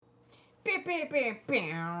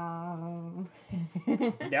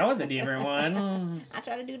That was a different one. I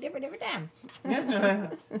try to do different time.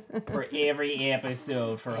 For every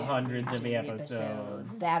episode, for hundreds of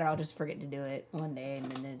episodes. That or I'll just forget to do it one day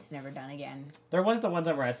and then it's never done again. There was the one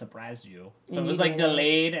time where I surprised you. So And it was you like did it.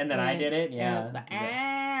 delayed and then I did it. Yeah.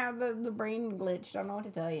 The brain glitch. Don't know what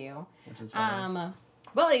to tell you. Which is funny.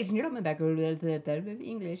 Well, ladies and gentlemen, back over to the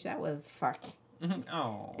English. That was fuck.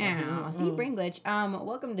 Oh. See, brain glitch.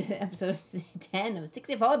 Welcome to episode 10 of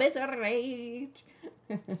 64 Bits of Rage.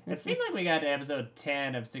 It seemed like we got to episode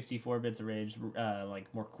 10 of 64 Bits of Rage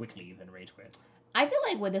like more quickly than Rage Quit. I feel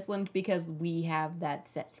like with this one, because we have that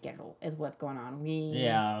set schedule, is what's going on.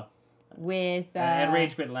 And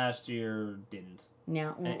Rage Quit last year didn't.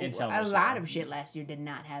 No, a lot of shit last year did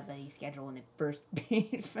not have a schedule in the first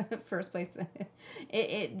place.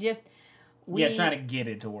 It just trying to get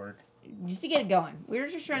it to work. Just to get it going. We were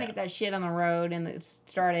just trying to get that shit on the road and it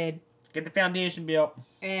started. Get the foundation built.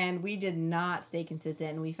 And we did not stay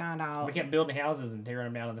consistent. And we found out. We kept building houses and tearing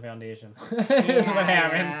them down on the foundation. That's what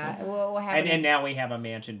happened. Yeah. Well, what happened and now we have a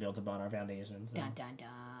mansion built upon our foundation. So. Dun, dun, dun.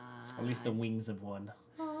 At least the wings of one.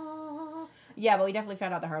 Yeah, but we definitely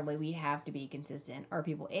found out the hard way. We have to be consistent, or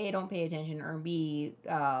people A, don't pay attention, or B,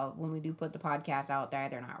 when we do put the podcast out there,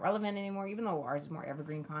 they're not relevant anymore. Even though ours is more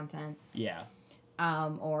evergreen content. Yeah.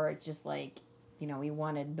 Or just like, we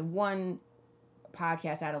wanted the one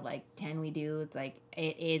podcast out of like 10 we do. It's like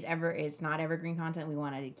it's not evergreen content. We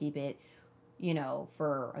wanted to keep it,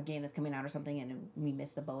 for a game that's coming out or something, and we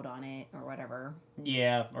missed the boat on it or whatever.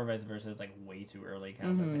 Yeah, or vice versa. It's like way too early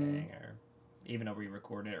kind of a thing, or. Even though we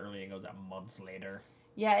recorded it early, it goes out months later.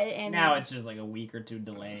 Yeah, and now it's just like a week or two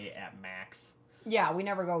delay at max. Yeah, we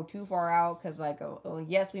never go too far out because, like,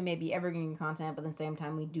 yes, we may be evergreen content, but at the same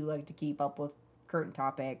time, we do like to keep up with current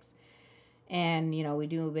topics. And, we've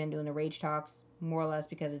been doing the Rage Talks more or less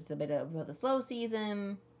because it's a bit of the slow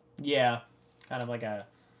season. Yeah, kind of like a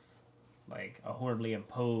horribly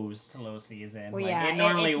imposed slow season. Well, like, yeah, it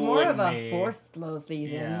normally it's more of a be. forced slow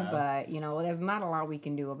season, yeah. But there's not a lot we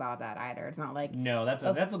can do about that either. It's not like no, that's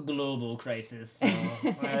a global crisis. So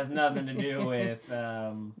it has nothing to do with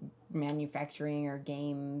manufacturing or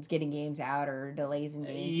getting games out or delays in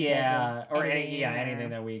games. Yeah, or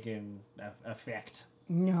anything that we can affect.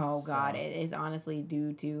 No, God, it is honestly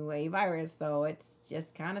due to a virus, so it's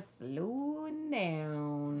just kind of slowing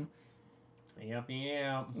down. Yep.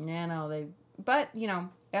 Yeah, no, but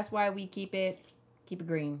that's why we keep it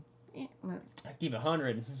green. I keep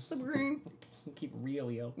 100. Super green. Keep it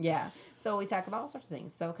real, yo. Yeah. So we talk about all sorts of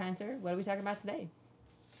things. So, kind sir, what are we talking about today?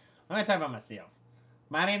 I'm gonna talk about myself.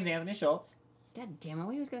 My name's Anthony Schultz. God damn it!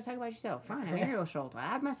 We was gonna talk about yourself. Fine, I'm Ariel Schultz. I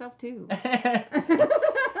add myself too.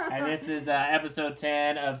 And this is episode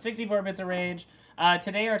 10 of 64 Bits of Rage.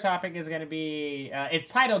 Today our topic is going to be, it's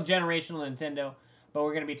titled Generational Nintendo, but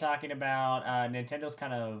we're going to be talking about Nintendo's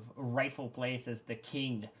kind of rightful place as the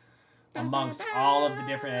king amongst all of the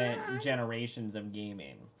different generations of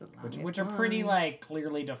gaming, which are pretty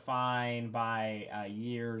clearly defined by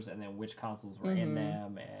years and then which consoles were in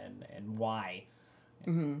them and why.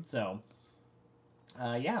 Mm-hmm. So...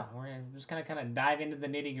 we're gonna just kind of dive into the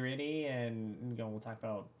nitty gritty, and we'll talk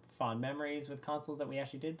about fond memories with consoles that we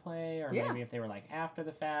actually did play, or maybe if they were after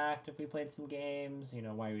the fact, if we played some games,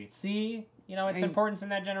 why we see its importance in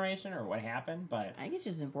that generation or what happened. But I think it's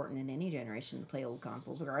just important in any generation to play old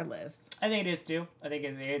consoles, regardless. I think it is too. I think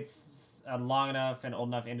it's a long enough and old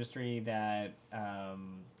enough industry that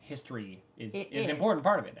history is an important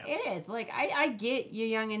part of it now. It is. I get you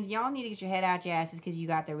youngins. Y'all need to get your head out your asses because you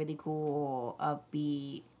got the really cool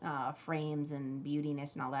upbeat frames and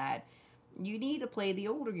beautiness and all that. You need to play the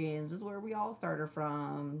older games. This is where we all started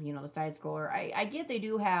from. The side scroller. I get they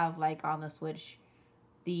do have on the Switch,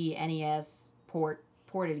 the NES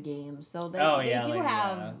ported games, so they do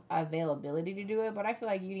have availability to do it. But I feel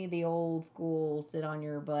like you need the old school sit on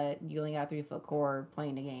your butt. You only got a 3-foot cord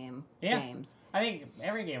playing the games. I think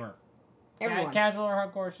every gamer, casual or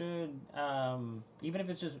hardcore, should even if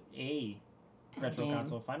it's just a retro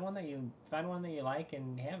console, find one that you like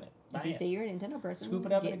and have it. If you say you're a Nintendo person, scoop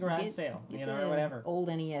it up at a garage sale, or whatever. Old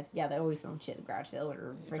NES, they always sell shit at garage sales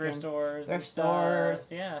or thrift stores.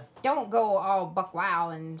 Yeah. Don't go all buck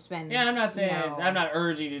wild and spend. Yeah, I'm not saying I'm not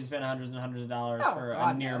urging you to spend hundreds and hundreds of dollars for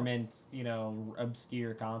a near mint,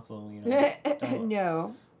 obscure console.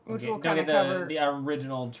 No. Which will don't kind get of cover the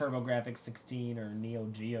original TurboGrafx 16 or Neo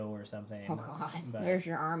Geo or something. Oh God! There's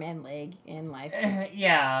your arm and leg in life.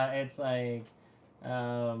 Yeah, it's like.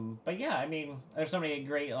 But yeah, I mean, there's so many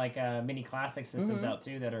great like mini classic systems out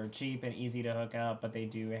too that are cheap and easy to hook up, but they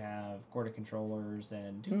do have quarter controllers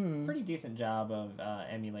and do a pretty decent job of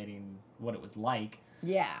emulating what it was like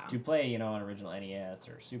Yeah. to play, you know, an original NES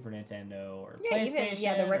or Super Nintendo or Yeah, PlayStation.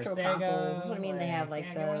 even the retro or Sega, consoles. That's what I mean. They have like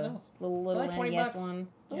get one of the those. little like $20. NES one.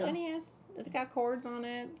 Little Yeah. NES. It's got cords on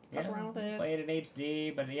it. Fuck around with it. Play it in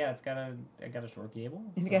HD, but yeah, it got a short cable.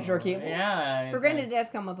 It's got a short cable? Yeah. For granted, it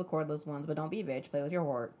does come with the cordless ones, but don't be a bitch. Play with your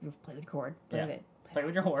horse. Play with your cord. Play with it. Play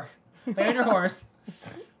with your horse. Play with your horse.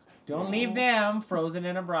 Don't leave them frozen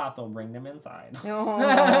in a brothel. Bring them inside.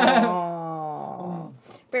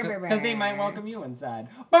 Because they might welcome you inside.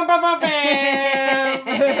 Bum, bum, bum, bam!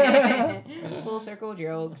 Full circle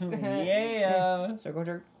jokes. Yeah. Circle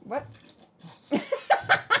jerk. What?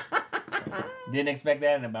 Didn't expect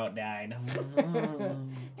that and about died.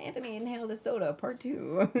 Anthony inhaled a soda, part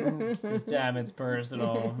 2. This time it's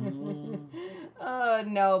personal.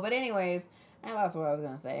 No, but anyways, I lost what I was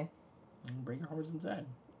going to say. Bring your horse inside.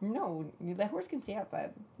 No, the horse can stay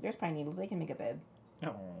outside. There's pine needles. They can make a bed.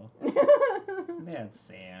 Oh, that's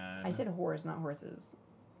sad. I said horse, not horses.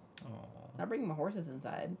 Oh. I bring my horses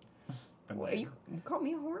inside. But What, you call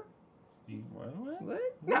me a whore? What? What?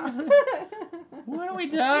 No. What are we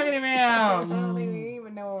talking I about? don't think we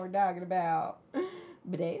even know what we're talking about.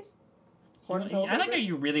 Bidets? I like how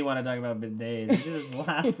you really want to talk about bidets. You did this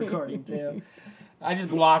last recording too. I just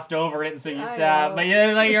glossed over it so you stopped, but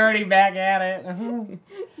you're already back at it.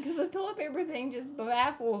 Because the toilet paper thing just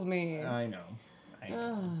baffles me. I know.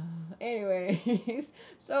 Anyways,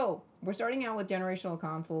 so we're starting out with generational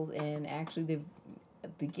consoles and actually the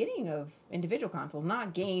beginning of individual consoles,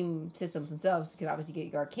 not game systems themselves, because obviously you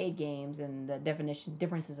get your arcade games and the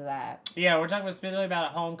differences of that. Yeah, we're talking specifically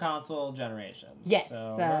about home console generations. Yes.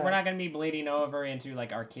 So we're not going to be bleeding over into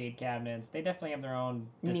like arcade cabinets. They definitely have their own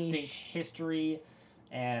distinct history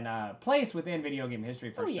and place within video game history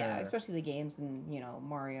for sure. Yeah, especially the games and,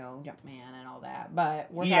 Mario, Jumpman and all that.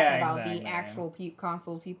 But we're talking about the actual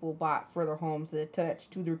consoles people bought for their homes to touch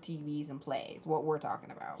to their TVs and play. It's what we're talking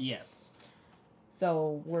about. Yes.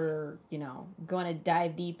 So we're, going to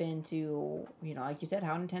dive deep into, like you said,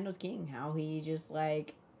 how Nintendo's king. How he just,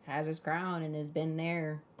 has his crown and has been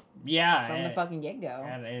there from the fucking get-go.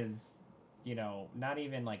 And is, not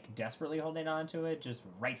even, desperately holding on to it, just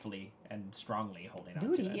rightfully and strongly holding on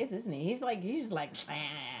to it. Dude, he is, isn't he? He's just like,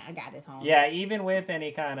 I got this, home. Yeah, even with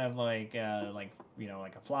any kind of, like a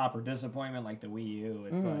flop or disappointment like the Wii U,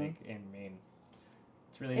 it's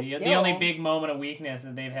it's really the only big moment of weakness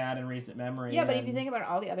that they've had in recent memory. Yeah, but if you think about it,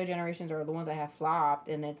 all the other generations are the ones that have flopped,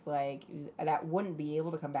 and it's like, that wouldn't be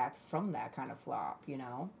able to come back from that kind of flop,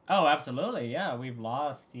 Oh, absolutely, yeah. We've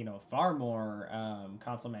lost, far more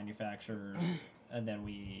console manufacturers than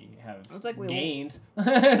we have gained.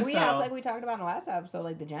 It's like we talked about in the last episode,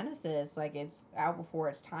 like the Genesis, it's out before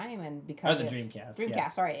its time, and because the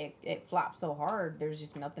Dreamcast. Sorry, it flopped so hard, there's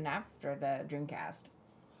just nothing after the Dreamcast.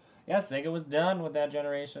 Yeah, Sega was done with that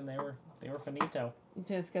generation. They were finito.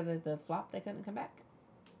 Just because of the flop, they couldn't come back.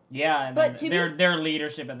 Yeah, and their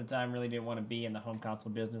leadership at the time really didn't want to be in the home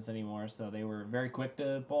console business anymore, so they were very quick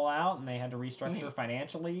to pull out, and they had to restructure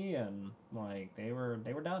financially, and they were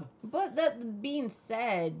done. But that being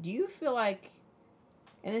said, do you feel like,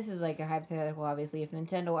 and this is a hypothetical, obviously, if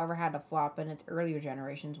Nintendo ever had a flop in its earlier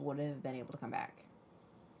generations, would it have been able to come back?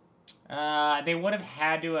 They would have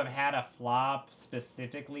had to have had a flop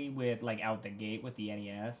specifically with out the gate with the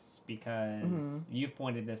NES, because you've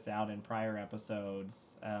pointed this out in prior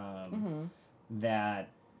episodes that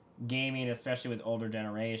gaming, especially with older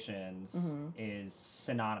generations, is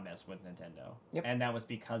synonymous with Nintendo. Yep. And that was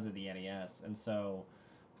because of the NES. And so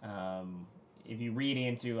if you read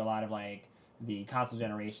into a lot of the console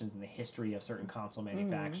generations and the history of certain console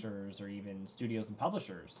manufacturers or even studios and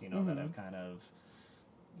publishers, that have kind of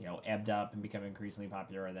ebbed up and become increasingly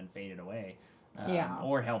popular and then faded away,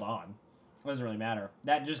 or held on. It doesn't really matter.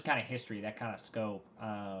 That just kind of history, that kind of scope,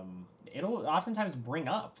 it'll oftentimes bring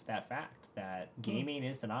up that fact that gaming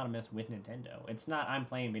is synonymous with Nintendo. It's not I'm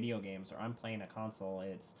playing video games or I'm playing a console.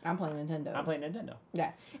 It's I'm playing Nintendo. I'm playing Nintendo.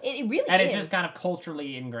 Yeah, it really and is. It's just kind of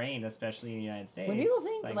culturally ingrained, especially in the United States. When people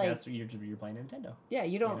think that's you're playing Nintendo. Yeah,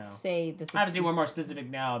 you don't say the. Obviously, we're more specific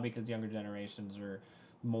now because younger generations are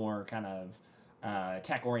more kind of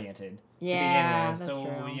tech oriented to begin with. That's so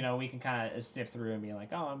true. We can kind of sift through and be like,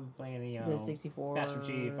 oh, I'm playing the 64 Master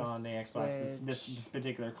Chief on the Xbox, Switch. this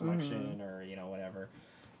particular collection, or whatever.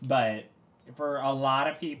 But for a lot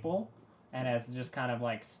of people, and as just kind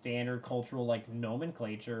of standard cultural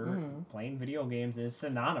nomenclature, playing video games is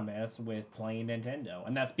synonymous with playing Nintendo,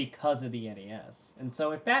 and that's because of the NES. And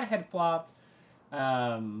so if that had flopped,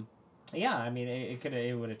 yeah, I mean,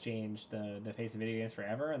 it would have changed the face of video games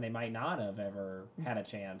forever, and they might not have ever had a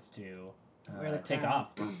chance to Wear the take crown. off.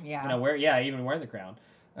 Yeah. You know, even wear the crown.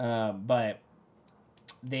 But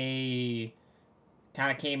they kind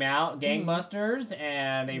of came out gangbusters,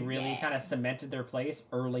 and they really kind of cemented their place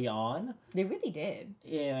early on They really did.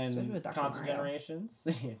 Especially in with Dr. console Mario. generations.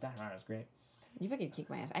 Yeah, Dr. Mario's great. You fucking kick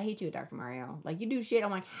my ass. I hate you at Dr. Mario. Like, you do shit. I'm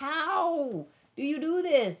like, how do you do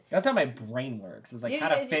this? That's how my brain works. It's like how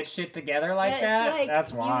to fit shit together like It's that. like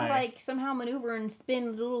That's why. You like somehow maneuver and spin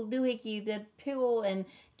the little doohickey, the pill, and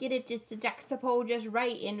get it just to juxtapose just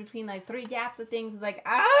right in between like 3 gaps of things. It's like,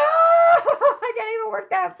 I can't even work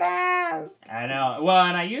that fast. I know. Well,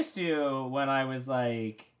 and I used to when I was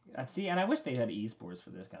like, see, and I wish they had esports for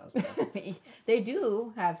this kind of stuff. They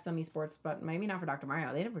do have some esports, but maybe not for Dr.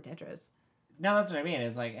 Mario. They did for Tetris. No, that's what I mean.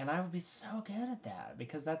 It's like, and I would be so good at that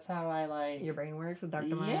because that's how I like. Your brain works with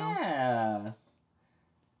Dr. Mario. Yeah.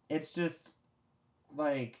 It's just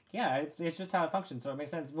like, yeah, it's just how it functions, so it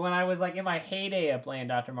makes sense. When I was like in my heyday of playing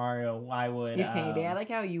Dr. Mario, I would. Your heyday. I like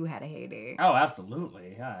how you had a heyday. Oh,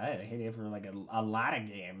 absolutely. Yeah, I had a heyday for like a lot of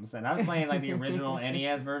games, and I was playing like the original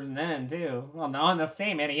NES version then too. Well, on the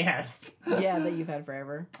same NES. Yeah, that you've had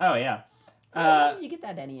forever. Oh yeah. How did you get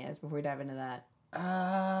that NES before we dive into that?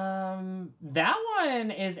 That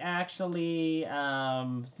one is actually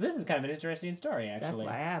so this is kind of an interesting story actually. That's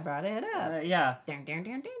why I brought it up. Yeah.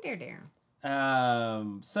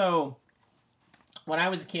 Down. So when I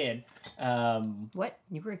was a kid, What?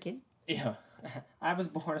 You were a kid? yeah, I was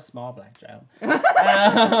born a small black child.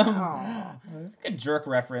 Aw. A jerk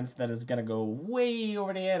reference that is gonna go way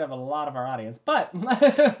over the head of a lot of our audience, but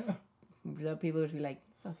So people would be like,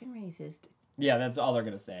 fucking racist. yeah, that's all they're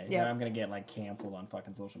gonna say. Yeah. I'm gonna get like canceled on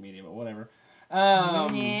fucking social media, but whatever.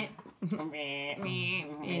 Meh.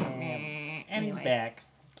 And he's Anyways. back.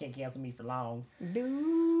 Can't cancel me for long.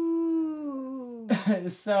 Dude.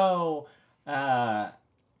 So,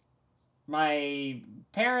 my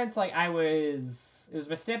parents, like, it was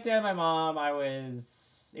my stepdad and my mom.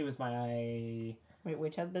 It was my, Wait,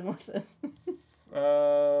 which husband was this?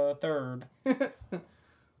 third. Good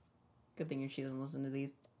thing she doesn't listen to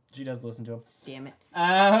these. She does listen to him. Damn it.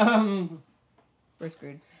 We're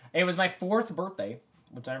screwed. It was my 4th birthday,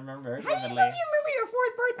 which I remember very How do you vividly. think you remember your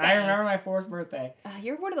 4th birthday? I remember my 4th birthday.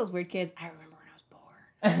 You're one of those weird kids. I remember when I was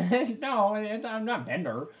born. No, I'm not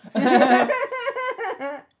Bender.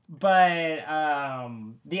 But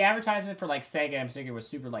the advertisement for like Sega and Sega was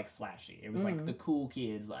super like flashy. It was like the cool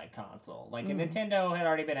kids like console. Like a Nintendo had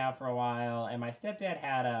already been out for a while, and my stepdad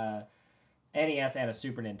had a NES and a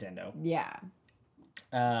Super Nintendo. Yeah.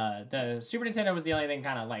 The Super Nintendo was the only thing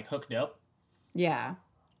kind of like hooked up, Yeah.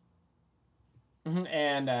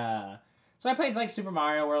 and so I played like Super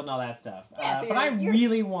Mario World and all that stuff. Yeah, so but I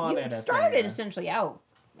really wanted You a started Sega. essentially out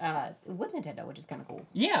with Nintendo, which is kind of cool.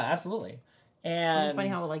 Yeah, absolutely. And It's funny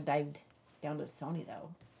how it like dived down to Sony though.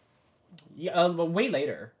 yeah, way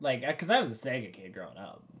later, like because I was a Sega kid growing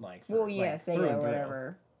up, like Well, yeah, like, Sega through or and through.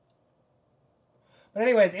 whatever. But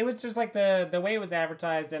anyways, it was just like the way it was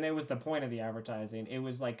advertised, and it was the point of the advertising. It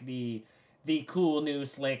was like the cool new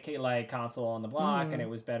slick like console on the block, and it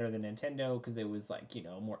was better than Nintendo because it was like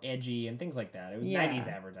more edgy and things like that. It was Yeah. 90s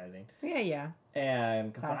advertising, Yeah.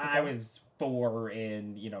 and because Classical. I was 4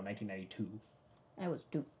 in 1992, I was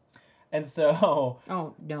 2. and so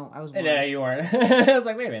Oh no, I was 1. no, you weren't. I was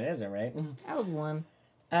like, wait a minute, is it right? I was 1.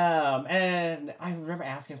 And I remember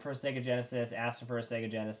asking for a Sega Genesis, and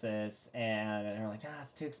they were like,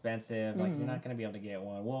 it's too expensive. Like, you're not going to be able to get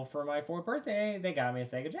one. Well, for my 4th birthday, they got me a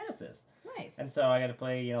Sega Genesis. Nice. And so I got to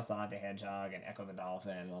play, Sonic the Hedgehog and Echo the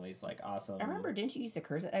Dolphin and all these, like, awesome... I remember, didn't you used to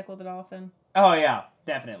curse at Echo the Dolphin? Oh, yeah,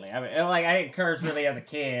 definitely. I mean, I didn't curse really as a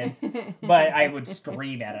kid, but I would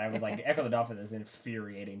scream at it. I would, like, Echo the Dolphin is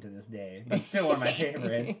infuriating to this day, but still one of my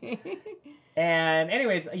favorites. And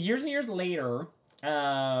anyways, years and years later... we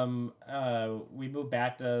moved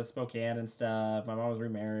back to Spokane and stuff. My mom was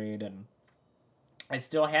remarried, and I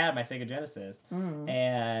still had my Sega Genesis.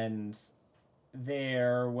 And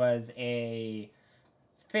there was a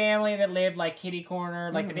family that lived like kitty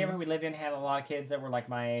corner. Like the neighborhood we lived in had a lot of kids that were like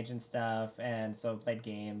my age and stuff, and so played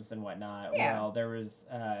games and whatnot. Yeah. Well, there was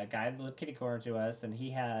a guy that lived kitty corner to us, and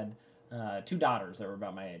he had 2 daughters that were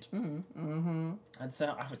about my age. And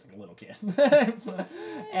so I was like a little kid.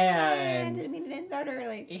 And didn't mean it didn't start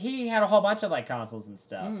early. he had a whole bunch of like consoles and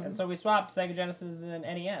stuff. And so we swapped Sega Genesis and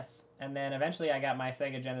NES. And then eventually I got my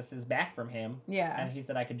Sega Genesis back from him. Yeah. And he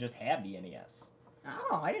said I could just have the NES.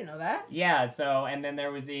 Oh, I didn't know that. Yeah, so, and then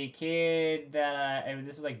there was a kid that,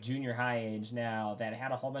 this is like junior high age now, that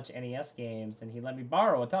had a whole bunch of NES games, and he let me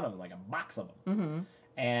borrow a ton of them, like a box of them.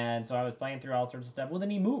 And so I was playing through all sorts of stuff. Well,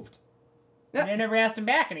 then he moved. And I never asked him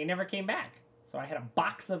back, and he never came back. So I had a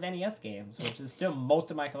box of NES games, which is still most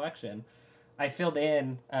of my collection. I filled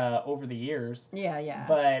in over the years. Yeah.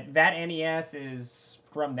 But that NES is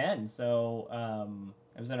from then, so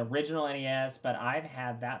it was an original NES, but I've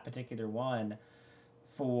had that particular one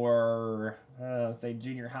for, let's say,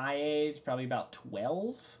 junior high age, probably about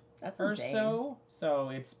 12 That's or insane. so. So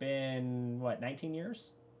it's been, 19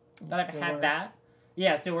 years that I've Still had works. that.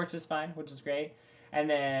 Yeah, it still works just fine, which is great. And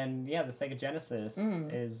then, the Sega Genesis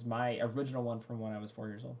is my original one from when I was 4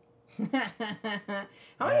 years old.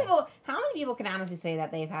 How many people can honestly say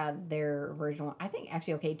that they've had their original? I think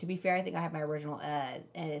actually, okay, to be fair, I think I have my original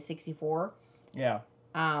 64. Yeah.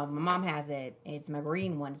 My mom has it. It's my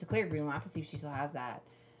green one. It's a clear green one. I have to see if she still has that.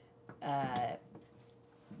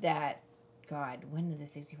 God, when did the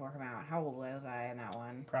 64 come out? How old was I in that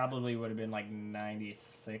one? Probably would have been like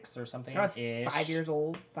 96 or something. I was 5 years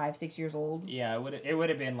old, 6 years old. Yeah, it would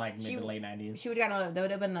have been like mid to late 90s. She would have gotten, that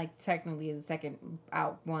would have been like technically the second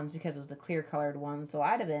out ones because it was the clear colored one. So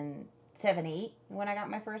I'd have been 7, 8 when I got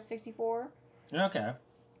my first 64. Okay.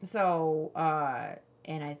 So,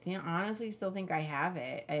 and I honestly still think I have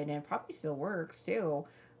it, and it probably still works too.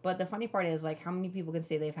 But the funny part is, like, how many people can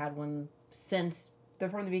say they've had one since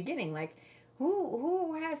from the beginning? Like,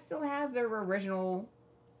 who still has their original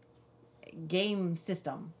game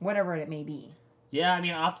system, whatever it may be? Yeah, I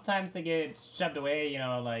mean, oftentimes they get shoved away.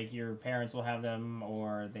 Like your parents will have them,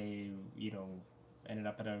 or they, ended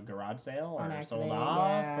up at a garage sale, or sold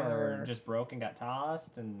off, or just broke and got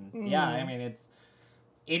tossed, and yeah, I mean, it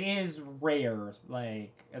is rare,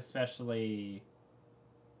 like especially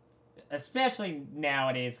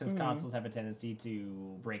nowadays, because consoles have a tendency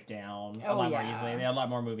to break down a lot more easily. They have a lot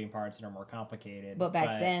more moving parts and are more complicated. But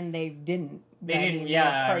back then they didn't. They didn't.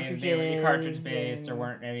 They were cartridge based. There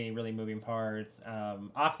weren't any really moving parts.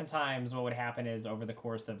 Oftentimes, what would happen is over the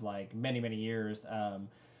course of like many years,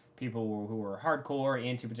 people who were hardcore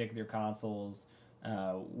into particular consoles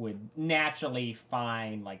would naturally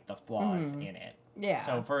find like the flaws in it. Yeah.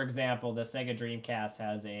 So, for example, the Sega Dreamcast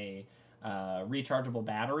has a rechargeable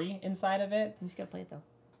battery inside of it. You just gotta play it though.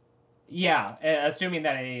 Yeah, assuming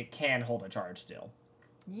that it can hold a charge still.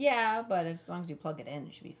 Yeah, but as long as you plug it in,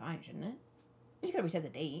 it should be fine, shouldn't it? You just gotta reset the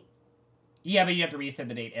date. Yeah, but you have to reset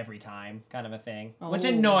the date every time, kind of a thing, which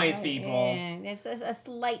annoys people. Yeah, it's a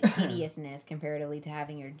slight tediousness comparatively to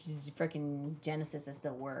having your freaking Genesis that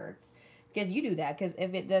still works. Because you do that, because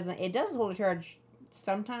if it doesn't, it does hold a charge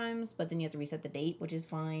sometimes, but then you have to reset the date, which is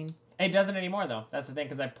fine. It doesn't anymore, though. That's the thing,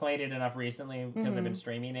 because I played it enough recently, because I've been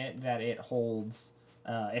streaming it, that it holds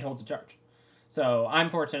a charge. So I'm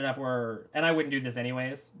fortunate enough and I wouldn't do this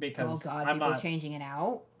anyways, because I'm people not changing it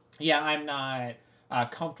out. Yeah, I'm not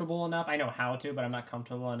comfortable enough. I know how to, but I'm not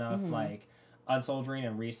comfortable enough, like unsoldering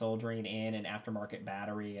and resoldering in an aftermarket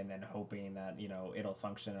battery and then hoping that it'll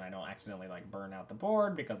function and I don't accidentally like burn out the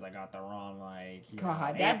board because I got the wrong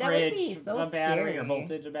that would be so battery scary. or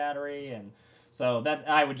voltage of battery, and so that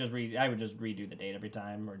I would just redo the date every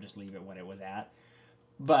time or just leave it when it was at.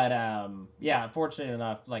 But yeah, fortunate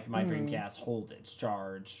enough, like my Dreamcast holds its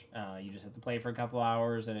charge. You just have to play for a couple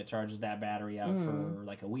hours and it charges that battery up for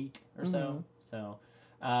like a week or so. So,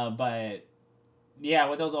 but yeah,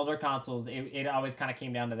 with those older consoles, it always kind of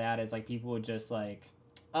came down to that, is like people would just like,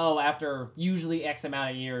 oh, after usually X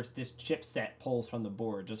amount of years, this chipset pulls from the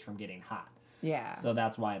board just from getting hot. Yeah. So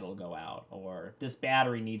that's why it'll go out, or this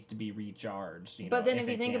battery needs to be recharged. But then if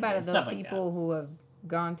you think about it, those people who have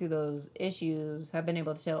gone through those issues have been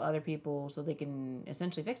able to tell other people so they can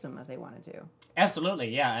essentially fix them if they wanted to.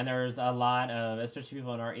 Absolutely, yeah. And there's a lot of, especially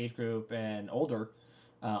people in our age group and older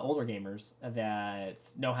gamers that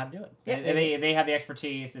know how to do it. Yeah, they have the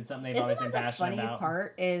expertise. It's something they've always been passionate about. The funny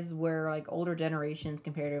part is where like older generations,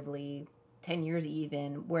 comparatively 10 years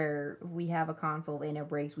even, where we have a console and it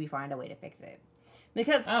breaks, we find a way to fix it.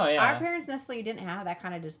 Because our parents necessarily didn't have that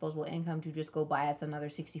kind of disposable income to just go buy us another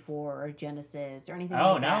 64 or Genesis or anything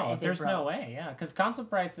like that. Oh, no. There's no way, yeah. Because console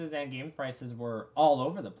prices and game prices were all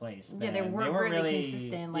over the place then. Yeah, they weren't really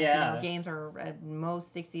consistent. Like, games are at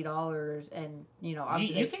most $60 and,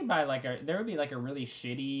 obviously... You can buy, there would be, a really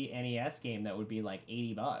shitty NES game that would be,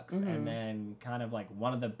 $80. Mm-hmm. And then kind of,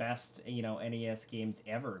 one of the best, NES games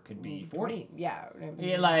ever could be $40. Yeah. And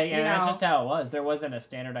that's just how it was. There wasn't a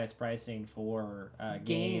standardized pricing for...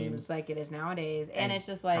 games like it is nowadays, and it's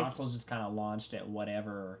just like consoles just kind of launched at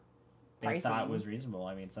whatever they thought was reasonable.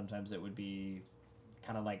 I mean, sometimes it would be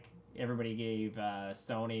kind of like everybody gave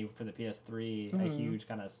Sony for the PS3 a huge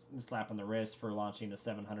kind of slap on the wrist for launching a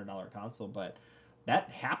 $700 console, but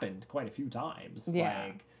that happened quite a few times,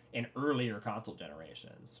 in earlier console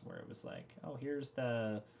generations, where it was like, oh, here's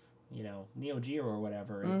the Neo Geo or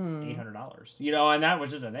whatever, it's $800. And that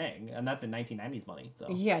was just a thing, and that's in 1990s money. So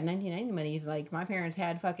yeah, 1990 money is like my parents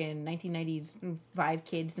had fucking 1990s 5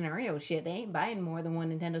 kid scenario shit. They ain't buying more than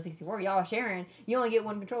one Nintendo 64. Y'all sharing. You only get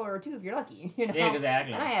one controller or two if you're lucky. Yeah,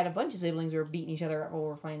 exactly. And I had a bunch of siblings who were beating each other up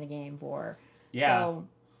over playing the game for. Yeah. So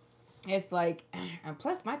it's like, and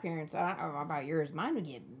plus my parents, I don't know about yours, mine would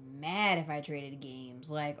get mad if I traded games.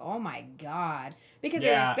 Like, oh my god, because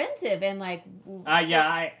they're expensive and like.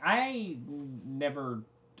 I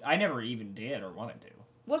never even did or wanted to.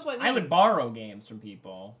 What's what I mean? I would borrow games from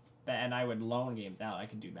people, and I would loan games out. I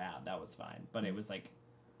could do that. That was fine. But it was like,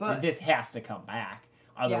 this has to come back.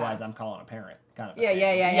 Otherwise, I'm calling a parent. Kind of. Yeah.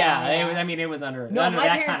 It was under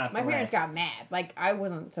that kind of. My parents got mad. Like, I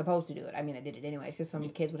wasn't supposed to do it. I mean, I did it anyways because some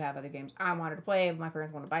kids would have other games I wanted to play, but my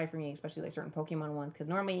parents wanted to buy it for me, especially like certain Pokemon ones. Because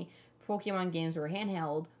normally Pokemon games were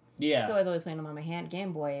handheld. Yeah. So I was always playing them on my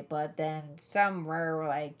Game Boy, but then some rare,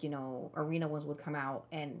 like, arena ones would come out,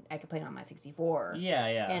 and I could play them on my 64.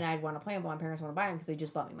 Yeah. And I'd want to play them, but my parents want to buy them because they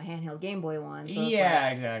just bought me my handheld Game Boy one. So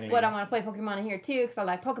exactly. But I want to play Pokemon in here, too, because I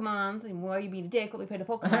like Pokemons, and while you being a dick, let me play the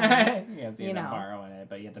Pokemon. Yeah, so you end up borrowing it,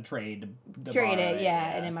 but you have to trade it,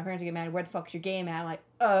 yeah. And then my parents would get mad, where the fuck's your game at? I'm like,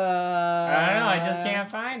 I don't know, I just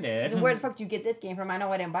can't find it. Where the fuck did you get this game from? I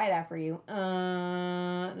know I didn't buy that for you.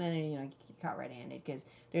 And then, you get caught red-handed because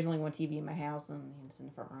there's only one TV in my house and it's in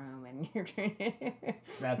the front room and you're trying.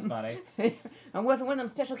 That's funny. I wasn't one of them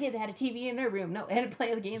special kids that had a TV in their room. No, I had to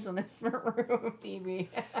play the games on the front room TV.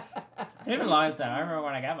 Even long time. I remember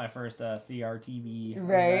when I got my first CRTV.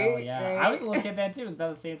 Right. Well, yeah, right. I was a little kid then too. It was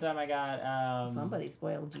about the same time I got. Somebody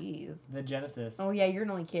spoiled. Jeez. The Genesis. Oh yeah, you're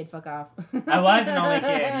an only kid. Fuck off. I was an only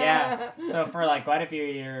kid. Yeah. So for like quite a few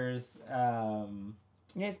years.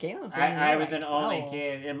 Yes, Caleb. I was an only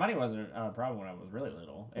kid, and money wasn't a problem when I was really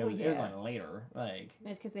little. It was like later, like.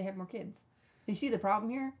 It's because they had more kids. You see the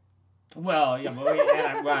problem here? Well, yeah,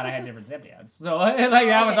 but I had different stepdads, so like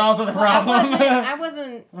that was also the problem.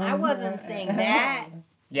 I wasn't saying that.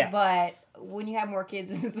 Yeah. But when you have more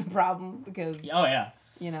kids, it's a problem because. Oh yeah.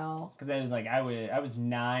 Because I was like I was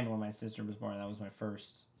 9 when my sister was born. That was my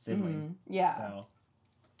first sibling. Mm-hmm. Yeah. So.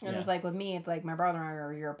 And it's like with me, it's like my brother and I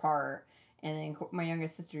are a year apart. And then my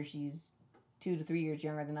youngest sister, she's 2 to 3 years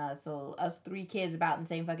younger than us. So us 3 kids about in the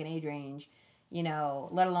same fucking age range,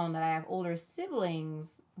 let alone that I have older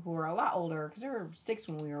siblings who are a lot older because they were 6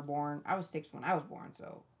 when we were born. I was 6 when I was born,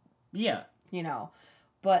 so. Yeah.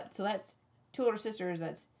 But so that's 2 older sisters.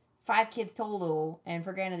 That's 5 kids total. And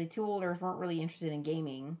for granted, the 2 olders weren't really interested in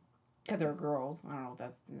gaming because they were girls. I don't know if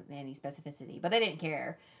that's any specificity, but they didn't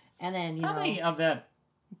care. And then, How many of that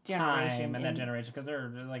generation that generation, because they're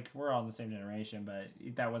like we're all in the same generation, but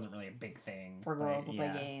that wasn't really a big thing for girls to play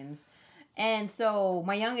games. And so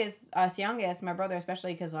my youngest, my brother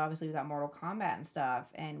especially, because obviously we got Mortal Kombat and stuff,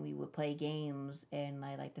 and we would play games and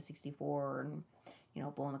like the 64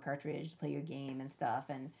 and blowing the cartridge, play your game and stuff,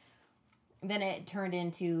 and then it turned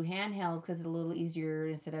into handhelds because it's a little easier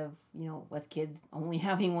instead of us kids only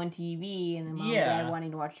having one TV and then mom and dad wanting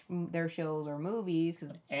to watch their shows or movies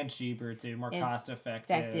and cheaper too, more cost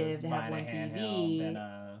effective to have one TV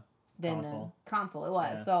than a console. It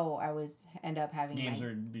was so I end up having games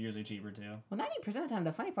are usually cheaper too. Well, 90% of the time,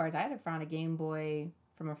 the funny part is I either found a Game Boy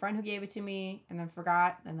from a friend who gave it to me and then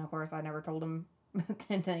forgot, and of course I never told him,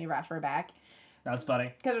 and then he asked for it back. That's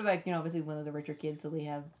funny because it was like obviously one of the richer kids, so they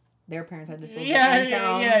have. Their parents had disposable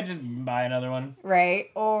income. Yeah, just buy another one. Right.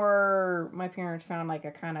 Or my parents found like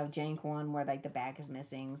a kind of jank one where like the back is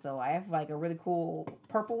missing. So I have like a really cool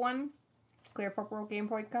purple one, clear purple Game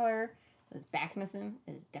Boy color. Its back's missing.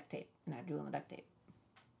 It's duct tape, and I drew on the duct tape.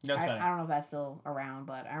 That's funny. I don't know if that's still around,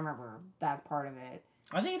 but I remember that's part of it.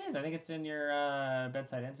 I think it is. I think it's in your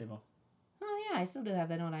bedside end table. Oh yeah, I still do have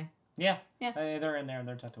that, don't I? Yeah. They're in there.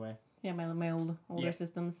 They're tucked away. Yeah, my older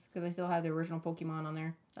systems, because I still have the original Pokemon on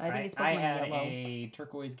there. I think it's Pokemon I had Yellow. a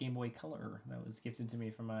turquoise Game Boy Color that was gifted to me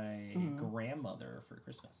from my grandmother for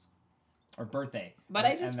Christmas. Or birthday. But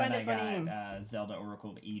I just find it funny. Got Zelda Oracle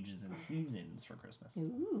of Ages and Seasons for Christmas.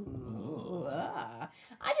 Ooh. I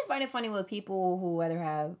just find it funny with people who either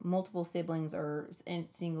have multiple siblings or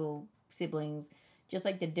single siblings, just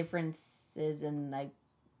like the differences in like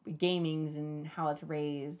gamings and how it's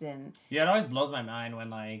raised. And yeah, it always blows my mind when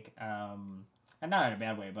like and not in a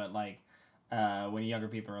bad way, but like when younger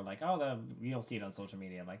people are like, you'll see it on social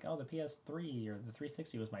media, like, the PS3 or the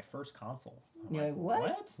 360 was my first console. You're like, what?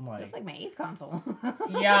 Like, that's like my 8th console.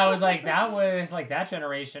 Yeah, I was like, that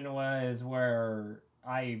generation was where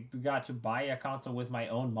I got to buy a console with my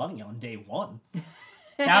own money on day one.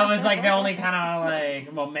 That was like the only kind of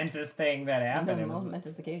like momentous thing that happened. The It was,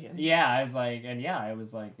 momentous occasion. yeah, I was like, and yeah, it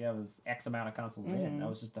was like, yeah, it was X amount of consoles in. Mhm. That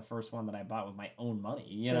was just the first one that I bought with my own money,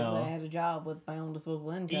 you 'Cause know. I had a job with my own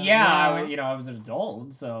disposable income. Yeah, you know? I was an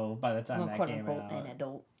adult, so by the time Well, that quote came unquote, out, an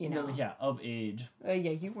adult. You know. yeah, of age. Yeah,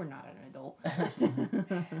 you were not an adult.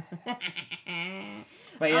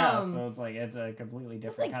 But yeah, Um, so it's a completely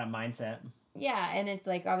different like- kind of mindset. Yeah, and it's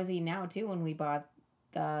like obviously now too when we bought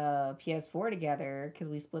the PS4 together because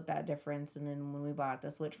we split that difference, and then when we bought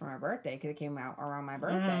the Switch for my birthday because it came out around my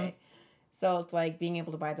birthday, so it's like being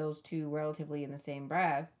able to buy those two relatively in the same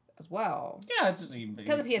breath as well. Yeah, it's just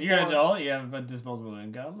Because of you're an PS4. adult, you have a disposable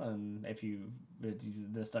income, and if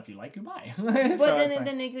the stuff you like, you buy. But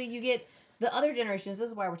then you get the other generations. This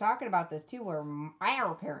is why we're talking about this too, where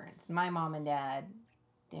our parents, my mom and dad,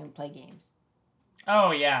 didn't play games.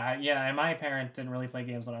 Oh yeah, and my parents didn't really play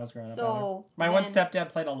games when I was growing up. So My one then stepdad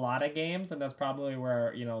played a lot of games, and that's probably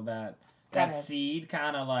where that Kinda seed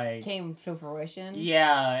kind of like came to fruition.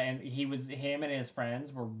 yeah, and him and his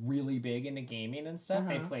friends were really big into gaming and stuff.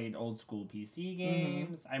 They Uh-huh. played old school PC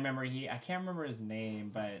games. I remember I can't remember his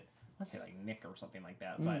name, but let's say like Nick or something like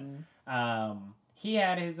that. But he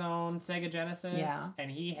had his own Sega Genesis, Yeah.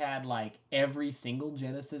 and he had like every single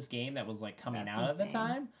Genesis game that was like coming That's out at the insane.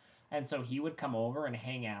 time. And so he would come over and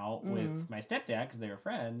hang out with my stepdad because they were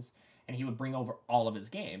friends, and he would bring over all of his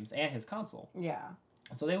games and his console. Yeah.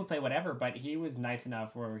 So they would play whatever, but he was nice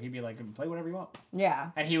enough where he'd be like, play whatever you want.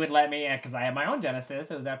 Yeah. And he would let me, because I had my own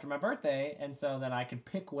Genesis, it was after my birthday, and so then I could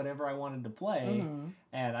pick whatever I wanted to play,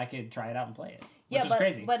 and I could try it out and play it, which is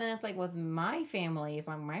crazy. But then it's like with my family, it's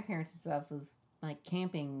like my parents and stuff was like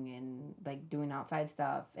camping and like doing outside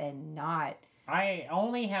stuff and not. I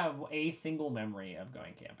only have a single memory of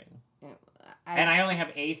going camping. I, And I only have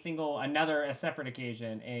a separate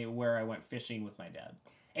occasion where I went fishing with my dad.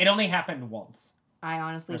 It only happened once. I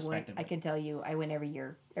honestly went. Respectively. I can tell you, I went every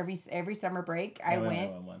year. Every summer break, I Yeah, we only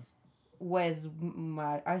went. once. Was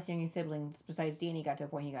my us youngest siblings besides Danny got to a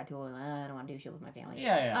point he got too old and I don't want to do shit with my family.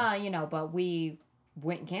 Yeah. But we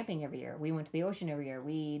went camping every year. We went to the ocean every year.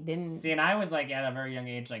 We didn't. See, and I was like at a very young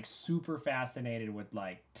age, like super fascinated with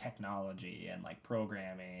like technology and like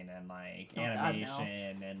programming and like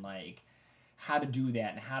animation and like how to do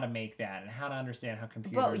that and how to make that and how to understand how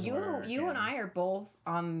computers But work. you and I are both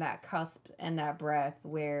on that cusp and that breath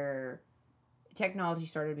where technology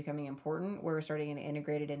started becoming important, where we're starting to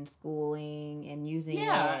integrate it in schooling and using it.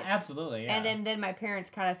 Absolutely. Yeah. And then my parents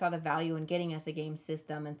kind of saw the value in getting us a game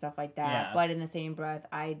system and stuff like that. Yeah. But in the same breath,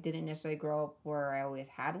 I didn't necessarily grow up where I always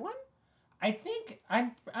had one. I think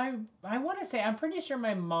I want to say I'm pretty sure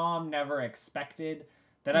my mom never expected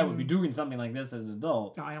that I would be doing something like this as an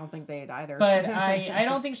adult. No, I don't think they did either. But I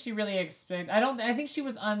don't think she really I think she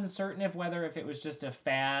was uncertain of whether if it was just a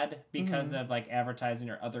fad because of like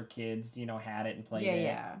advertising or other kids, had it and played it.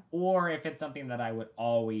 Yeah. Or if it's something that I would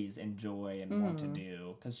always enjoy and want to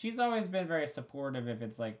do. Because she's always been very supportive if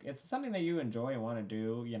it's like, it's something that you enjoy and want to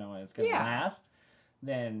do, and it's going to last,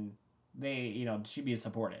 then she'd be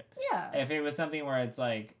supportive. Yeah. If it was something where it's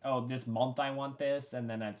like, oh, this month I want this, and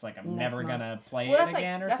then it's like, I'm Next never month. going to play Well, it that's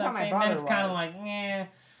again or that's how my something, then it's brother kind of was. like, eh.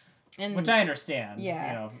 And Which I understand,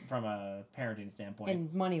 Yeah. From a parenting standpoint.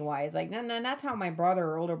 and money wise, like then that's how my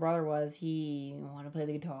older brother was. He wanted to play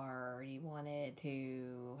the guitar. He wanted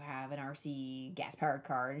to have an RC gas powered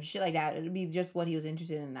car and shit like that. It'd be just what he was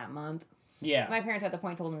interested in that month. Yeah. My parents at the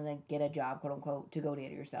point told him to like get a job, quote unquote, to go get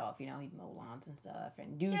it yourself. He'd mow lawns and stuff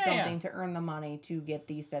and do Yeah, something to earn the money to get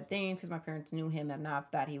these said things because my parents knew him enough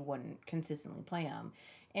that he wouldn't consistently play them.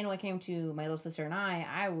 And when it came to my little sister and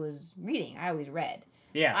I was reading. I always read.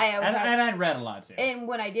 Yeah. and I'd read a lot too. And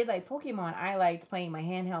when I did like Pokemon, I liked playing my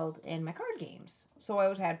handheld and my card games. So I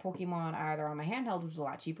always had Pokemon either on my handheld, which was a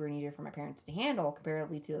lot cheaper and easier for my parents to handle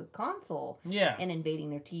comparatively to a console. Yeah. And invading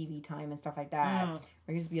their TV time and stuff like that.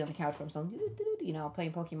 Or just be on the couch by myself,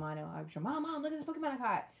 playing Pokemon. And I was like, Mom, look at this Pokemon I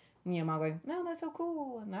caught. And Mom going, no, that's so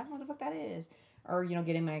cool. And I don't know what the fuck that is. Or,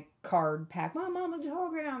 getting my card pack. Mom, look at the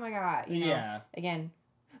hologram I got. Yeah. Again,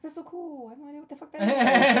 that's so cool. I have no idea what the fuck that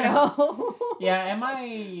is. Yeah, and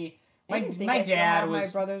my I still dad have was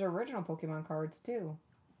my brother's original Pokemon cards too.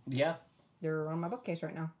 Yeah. They're on my bookcase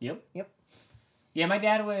right now. Yep. Yep. Yeah, my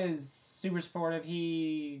dad was super supportive.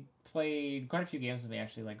 He played quite a few games with me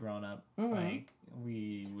actually, like growing up. Like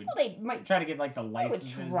we would They might try to get like the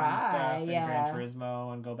licenses and try, stuff, yeah. and Gran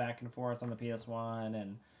Turismo, and go back and forth on the PS1,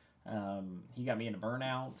 and he got me into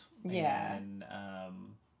Burnout. Yeah. And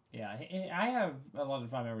yeah, I have a lot of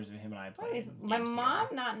fun memories of him and I playing. my games mom,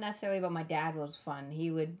 together. not necessarily, but my dad was fun.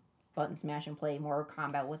 He would button smash and play Mortal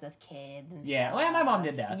Kombat with us kids and Yeah, stuff. well, my mom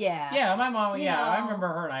did that. Yeah. Yeah, my mom, You I know, remember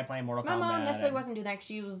her and I playing Mortal my Kombat. mom necessarily wasn't doing that 'cause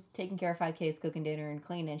she was taking care of 5 kids, cooking dinner and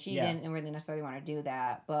cleaning. She didn't really necessarily want to do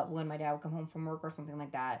that. But when my dad would come home from work or something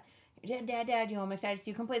like that, Dad, I'm excited to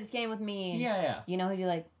see you. Come play this game with me. And, Yeah. he'd be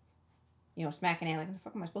like, smacking it like, what the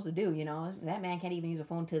fuck am I supposed to do? That man can't even use a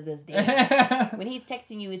phone to this day. When he's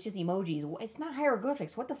texting you, it's just emojis. It's not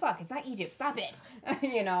hieroglyphics. What the fuck? It's not Egypt. Stop it.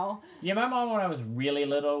 Yeah, my mom, when I was really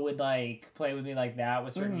little, would, like, play with me like that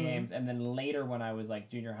with certain games. And then later, when I was, like,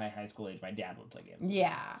 junior high school age, my dad would play games.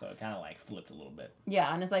 Yeah. So it kind of, like, flipped a little bit.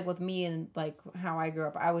 Yeah, and it's like with me and, like, how I grew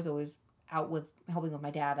up, I was always out with helping with my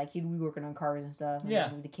dad. Like, he'd be working on cars and stuff.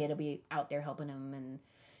 And the kid will be out there helping him. And,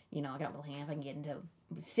 I got little hands. I can get into...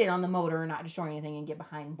 sit on the motor, not destroy anything, and get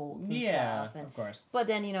behind bolts and stuff. And, of course. But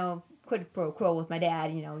then, quid pro quo with my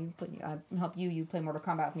dad, I help you play Mortal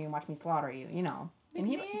Kombat with me and watch me slaughter you, And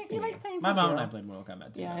he liked playing my mom and I played Mortal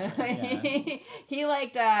Kombat too. Yeah. He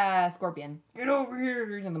liked Scorpion. Get over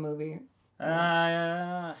here in the movie.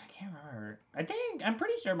 I can't remember. I'm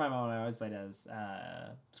pretty sure my mom and I always played as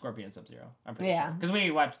Scorpion and Sub-Zero. I'm pretty sure. Because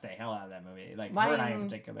we watched the hell out of that movie. Like, her and I in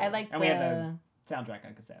particular. I like and we had the soundtrack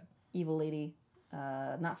on cassette. Evil lady.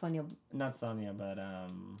 Not Sonya. Not Sonya, but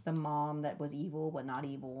the mom that was evil but not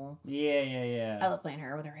evil. Yeah. I love playing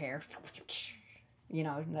her with her hair.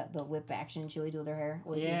 The whip action she always do with her hair.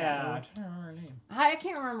 I can't remember her name. I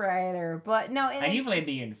can't remember either, but no. And you played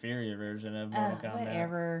the inferior version of Mortal Kombat.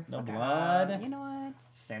 Whatever. No blood. You know what?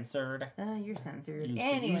 Censored. You're censored.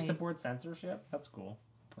 You support censorship? That's cool.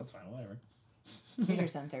 That's fine. Whatever. Here's your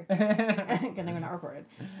censor. Because they were not recorded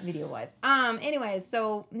video wise. Anyways,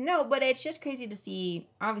 so no, but it's just crazy to see.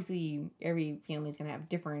 Obviously, every family is gonna have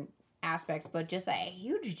different aspects, but just a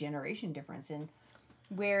huge generation difference in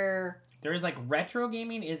where there is, like, retro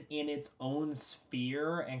gaming is in its own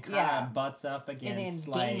sphere and kind of butts up against,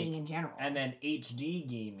 like, gaming in general. And then HD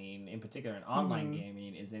gaming in particular and online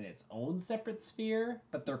gaming is in its own separate sphere,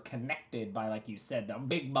 but they're connected by, like you said, the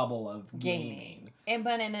big bubble of gaming. And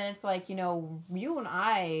it's like, you and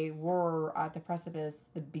I were at the precipice,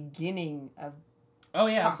 the beginning of oh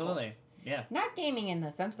yeah, consoles. Absolutely. Yeah. Not gaming in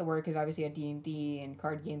the sense of the word, because obviously you had D&D and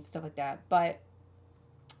card games, stuff like that, but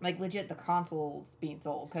like legit the consoles being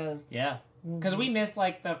sold, because we missed,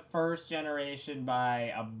 like, the first generation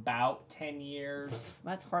by about 10 years.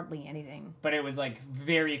 That's hardly anything. But it was, like,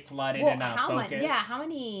 very flooded and not focused. How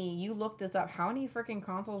many, you looked this up, how many freaking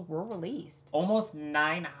consoles were released? Almost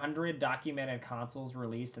 900 documented consoles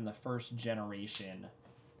released in the first generation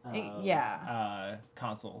of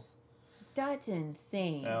consoles. That's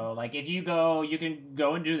insane. So, like, if you can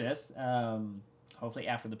go and do this. Hopefully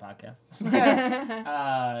after the podcast. You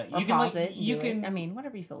can pause it. You can. I mean,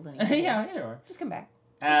 whatever you feel. Yeah, either or. Just come back.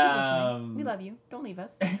 We love you. Don't leave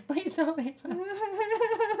us. Please don't leave us.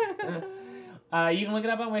 You can look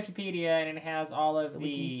it up on Wikipedia, and it has all of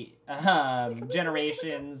the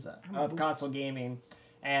generations of console gaming.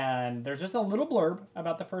 And there's just a little blurb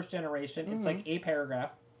about the first generation. It's like a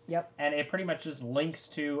paragraph. Yep. And it pretty much just links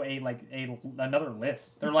to another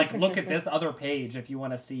list. They're like, look at this other page if you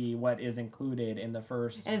want to see what is included in the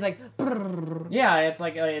first. And it's like. Yeah, it's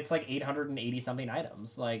like 880 something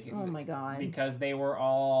items. Like, oh my god. Because they were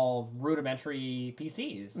all rudimentary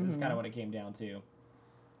PCs. Is kind of what it came down to.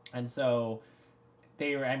 And so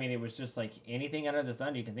they were. I mean, it was just like anything under the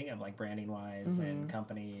sun you can think of, like branding wise and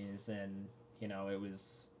companies, and it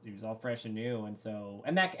was all fresh and new, and so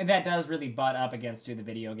that does really butt up against the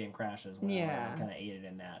video game crash as well. Yeah, kind of aided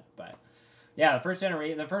in that, but yeah,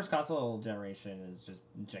 the first console generation is just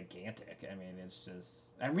gigantic. I mean, it's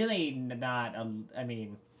just and really not.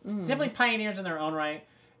 Definitely pioneers in their own right,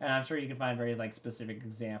 and I'm sure you can find very like specific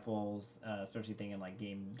examples, especially thinking like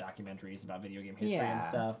game documentaries about video game history and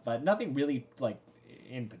stuff. But nothing really like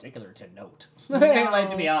in particular to note. No. Like,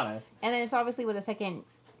 to be honest. And then it's obviously with the second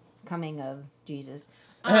coming of Jesus.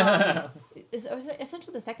 It's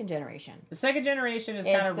essentially the second generation. The second generation is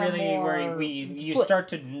kind of really where you start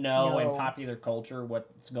to know in popular culture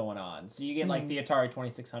what's going on. So you get like the Atari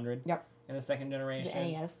 2600 in the second generation.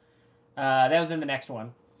 The NES. That was in the next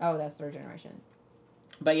one. Oh, that's third generation.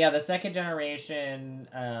 But yeah, the second generation,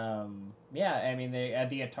 the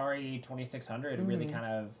Atari 2600 really kind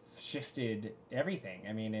of shifted everything.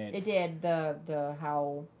 I mean, it did the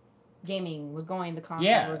how gaming was going, the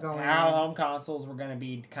consoles were going. How home consoles were going to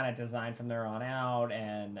be kind of designed from there on out,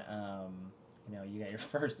 and you got your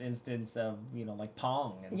first instance of like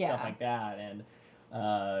Pong and stuff like that, and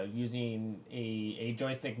using a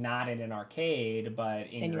joystick not in an arcade but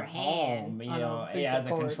in your home, as a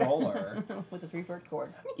controller with a 3-foot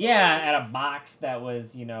cord. And a box that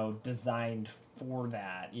was designed for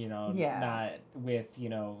that, not with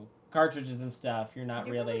cartridges and stuff, you're not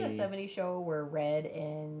Do you really. remember the '70s show where Red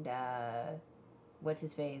and what's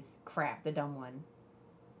his face? Crap, the dumb one.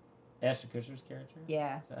 Ashton Kutcher's character.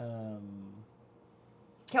 Yeah.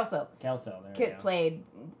 Kelso. Kelso. There Kit played,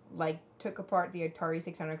 like, took apart the Atari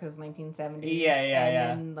 600 because it's 1970s. Yeah. And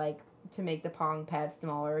then, like, to make the Pong pads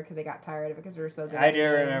smaller because they got tired of it because they were so good. I do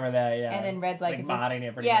remember that, yeah. And then Red's like modding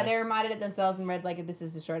it pretty yeah, much. they were modded it themselves, and Red's like, if this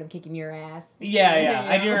is destroyed, I'm kicking your ass. Yeah,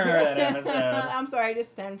 I do remember that episode. I'm sorry, I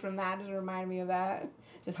just stemmed from that. Just remind me of that.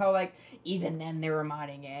 Just how, like, even then they were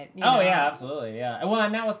modding it. You know? Yeah, absolutely, yeah. Well,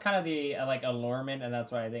 and that was kind of the, like, allurement, and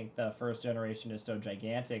that's why I think the first generation is so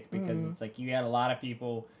gigantic, because it's like you had a lot of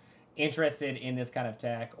people interested in this kind of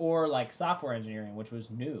tech, or like software engineering, which was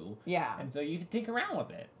new. Yeah. And so you could tinker around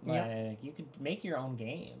with it. Like you could make your own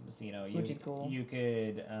games, you know. Which is cool. You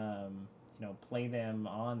could play them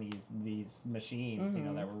on these machines, you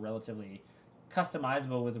know, that were relatively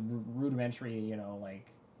customizable with rudimentary, you know, like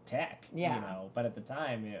tech. Yeah. You know, but at the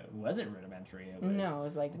time it wasn't rudimentary. It was no, it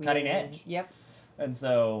was like cutting edge. Yep. And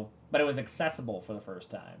so, but it was accessible for the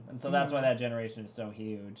first time. And so that's why that generation is so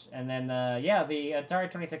huge. And then, the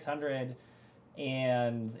Atari 2600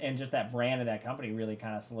 and just that brand of that company really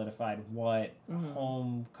kind of solidified what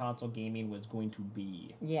home console gaming was going to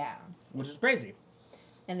be. Yeah. Which is crazy.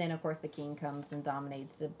 And then, of course, the king comes and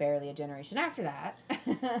dominates barely a generation after that.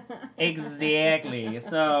 Exactly.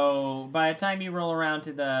 So, by the time you roll around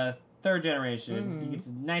to the third generation, you get to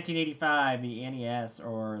 1985, the NES,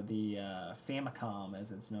 or the Famicom,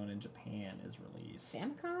 as it's known in Japan, is released.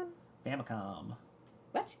 Famicom.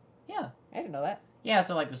 What? Yeah. I didn't know that. Yeah,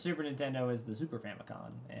 so like the Super Nintendo is the Super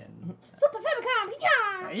Famicom, and Super Famicom,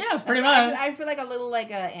 yeah, pretty much. I feel like a little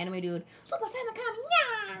anime dude. Super Famicom,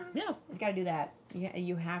 yeah. It's got to do that.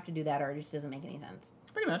 You have to do that, or it just doesn't make any sense.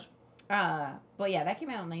 Pretty much. But yeah, that came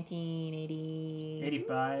out in 1980.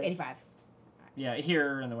 85. Yeah,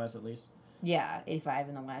 here in the West at least. Yeah, 85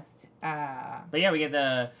 in the West. But yeah, we get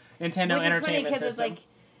the Nintendo which Entertainment is funny because System. it's like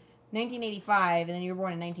 1985, and then you were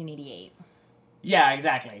born in 1988. Yeah,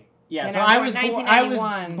 exactly. Yeah, and so I was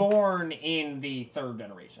born in the third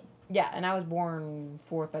generation. Yeah, and I was born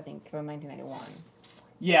fourth, I think, so 1991.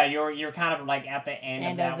 Yeah, you're kind of like at the end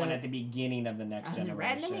of that one, at the beginning of the next generation.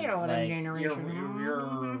 Right in the middle of the generation.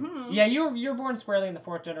 You're born squarely in the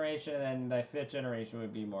fourth generation, and the fifth generation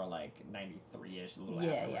would be more like 93-ish, a little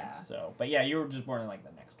afterwards. Yeah. So, but yeah, you were just born in like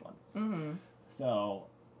the next one. Mm-hmm. So,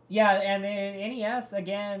 yeah, and the NES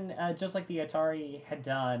again, just like the Atari had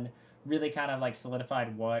done, really kind of like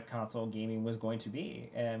solidified what console gaming was going to be.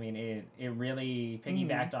 I mean, it really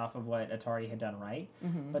piggybacked off of what Atari had done right,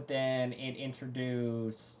 but then it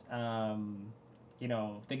introduced,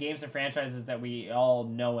 the games and franchises that we all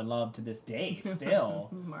know and love to this day still.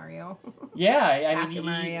 Mario. Yeah, I mean,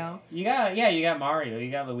 Mario. You got Mario, you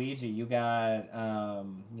got Luigi, you got,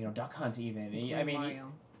 Duck Hunt even.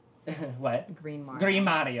 Mario. What? Green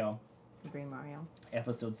Mario. Green Mario.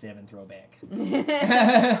 Episode 7 throwback.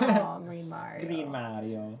 Oh, Green Mario. Green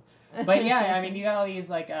Mario. But yeah, I mean, you got all these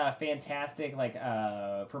like fantastic like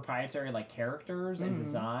proprietary like characters and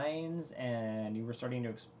designs, and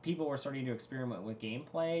people were starting to experiment with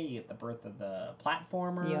gameplay. You get the birth of the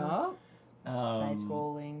platformer. Yeah.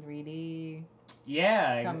 Side-scrolling 3D.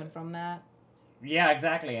 Yeah. Coming from that. Yeah,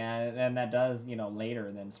 exactly, and that does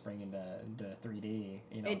later then spring into 3D.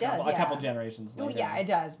 It does. A couple generations later. Well, yeah, it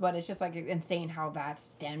does, but it's just like insane how that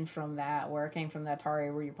stemmed from that, where it came from the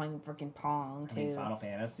Atari, where you're playing freaking Pong too. I mean, Final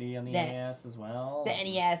Fantasy on the NES as well. The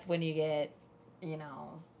NES, when you get,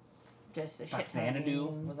 just a shit. Xanadu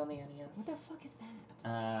was on the NES. What the fuck is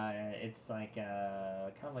that? It's like kind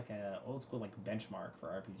of like a old school like benchmark for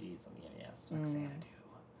RPGs on the NES. Xanadu.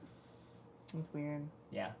 That's weird.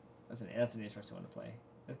 Yeah. That's an interesting one to play.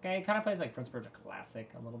 It kind of plays like Prince of Persia Classic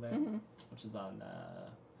a little bit, which is on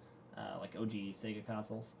like OG Sega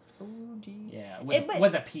consoles. OG. Yeah, it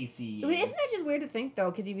was a PC. Isn't that just weird to think though?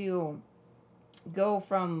 Because if you go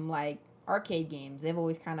from like arcade games, they've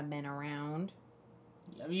always kind of been around.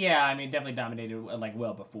 Yeah, I mean, definitely dominated like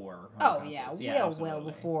well before. Consoles. Well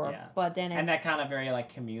before. Yeah. But then and that kind of very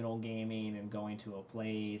like communal gaming and going to a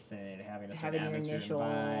place and having a certain atmosphere and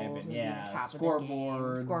vibe and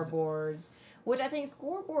scoreboards, which I think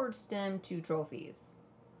scoreboards stem to trophies.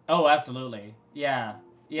 Oh, absolutely. Yeah.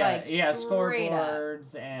 Like,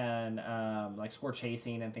 scoreboards and like score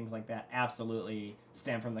chasing and things like that absolutely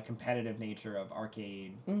stem from the competitive nature of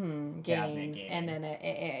arcade games, and then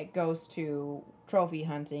it goes to trophy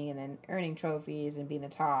hunting and then earning trophies and being the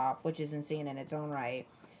top, which is insane in its own right.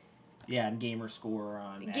 Yeah, and gamer score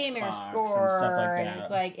on Xbox and stuff like that. And it's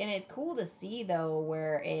like, and it's cool to see though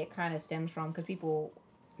where it kind of stems from, because people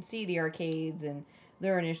see the arcades and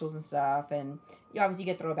their initials and stuff, and you obviously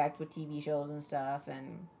get throwbacks with TV shows and stuff,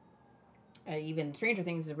 and even Stranger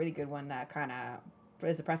Things is a really good one that kind of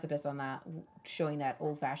is a precipice on that, showing that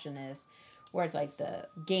old fashionedness, where it's like the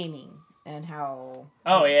gaming and how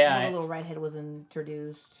the little redhead was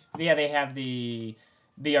introduced. Yeah, they have the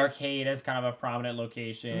arcade as kind of a prominent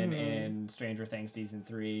location in Stranger Things season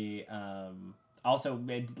 3. Also,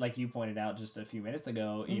 like you pointed out just a few minutes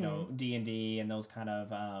ago, you know, D&D and those kind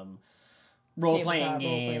of role-playing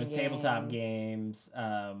games, tabletop games,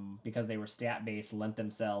 because they were stat-based, lent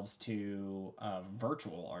themselves to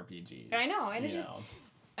virtual RPGs. I know, and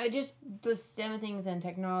it's just the stem of things and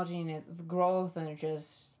technology and its growth, and it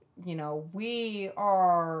just, you know, we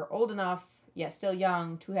are old enough, yet still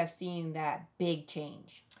young, to have seen that big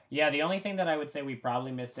change. Yeah, the only thing that I would say we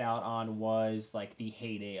probably missed out on was like the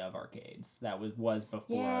heyday of arcades. That was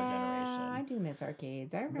before our generation. I do miss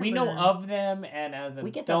arcades. I remember. We know of them, and as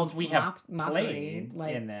adults, we have played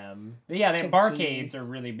in them. Yeah, the barcades are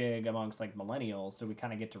really big amongst like millennials, so we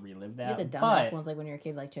kind of get to relive that. Yeah, the dumbass ones, like when you're a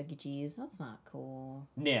kid, like Chuck E. Cheese. That's not cool.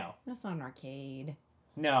 No, that's not an arcade.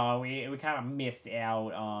 No, we kind of missed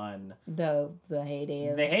out on the heyday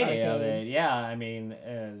of it. Yeah, I mean.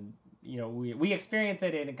 You know, we experience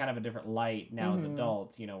it in kind of a different light now as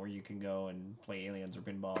adults, you know, where you can go and play Aliens or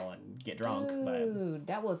pinball and get drunk. Dude,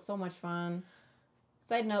 that was so much fun.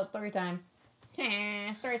 Side note, story time.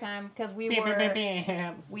 Story time. Because we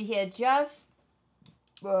had just,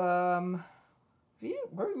 were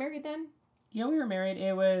we married then? Yeah, we were married.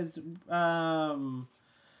 It was,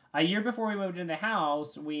 a year before we moved into the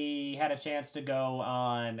house, we had a chance to go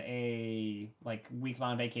on a like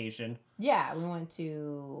week-long vacation. Yeah, we went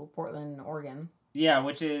to Portland, Oregon. Yeah,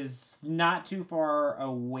 which is not too far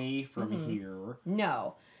away from here.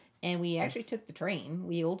 No. And we actually took the train.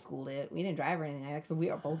 We old schooled it. We didn't drive or anything like that, so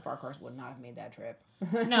both of our cars would not have made that trip.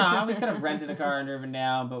 No, we could have rented a car and driven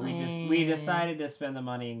down, but we decided to spend the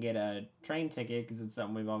money and get a train ticket because it's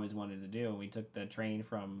something we've always wanted to do. And we took the train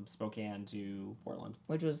from Spokane to Portland,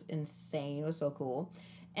 which was insane. It was so cool.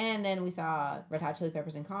 And then we saw Red Hot Chili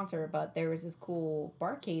Peppers in concert, but there was this cool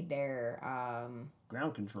barcade there.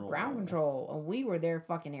 Ground Control. And we were there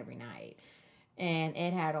fucking every night. And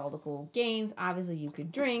it had all the cool games. Obviously, you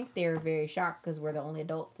could drink. They were very shocked because we're the only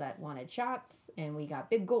adults that wanted shots. And we got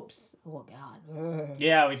big gulps. Oh, God.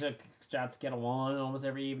 Yeah, we took shots Kettle One almost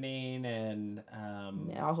every evening. And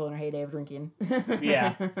also in our heyday of drinking.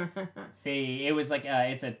 Yeah. It was like,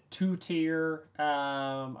 it's a 2-tier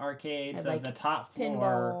arcade. So like the top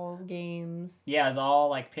floor. Pinballs, games. Yeah, it's all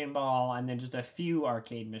like pinball and then just a few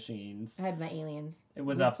arcade machines. I had my Aliens. It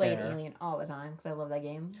was up there. We played Alien all the time because I love that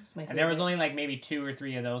game. It's my favorite. And there was only like maybe 2 or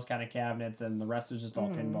 3 of those kind of cabinets, and the rest was just all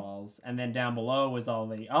pinballs. And then down below was all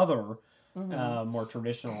the other more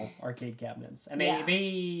traditional arcade cabinets. And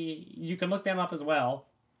you can look them up as well.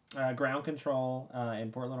 Ground Control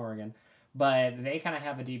in Portland, Oregon. But they kind of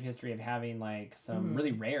have a deep history of having like some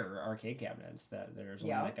really rare arcade cabinets that there's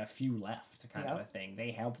only like a few left, kind of a thing.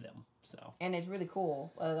 They have them, so. And it's really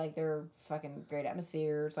cool. Like they're fucking great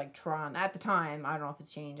atmospheres. Like Tron at the time, I don't know if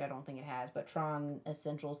it's changed. I don't think it has, but Tron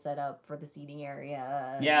Essential set up for the seating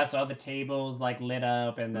area. Yeah, so the tables like lit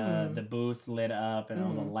up and the booths lit up and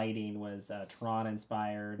all the lighting was Tron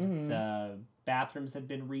inspired. The bathrooms had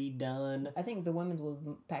been redone. I think the women's was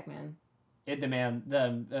Pac-Man. The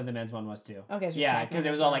men's one was too. Okay, so yeah, because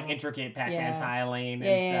it was all like intricate Pac-Man tiling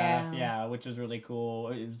and stuff. Yeah, which was really cool.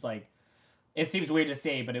 It was like, it seems weird to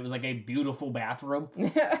say, but it was like a beautiful bathroom.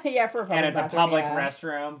 Yeah, for a public and it's a public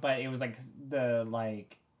restroom, but it was like the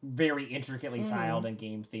like very intricately tiled and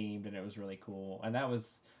game themed, and it was really cool. And that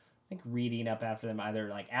was, I think, reading up after them either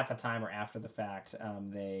like at the time or after the fact.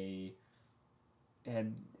 They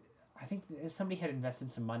had. I think somebody had invested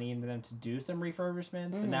some money into them to do some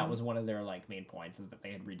refurbishments, and that was one of their like main points, is that they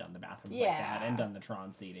had redone the bathrooms like that and done the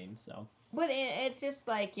Tron seating. So, but it's just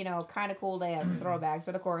like, you know, kind of cool to have throwbacks.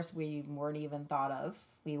 But of course, we weren't even thought of.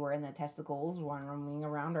 We were in the testicles roaming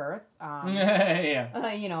around Earth. You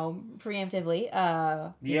know, preemptively.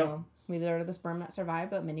 You know, we learned the sperm that survived,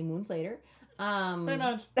 but many moons later. Pretty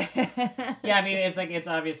much. Yeah, I mean, it's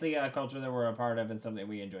obviously a culture that we're a part of and something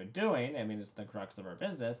we enjoy doing. I mean, it's the crux of our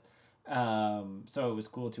business. So it was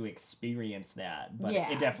cool to experience that, but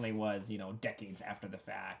it definitely was, you know, decades after the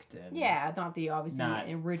fact. And not the obviously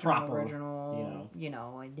original, you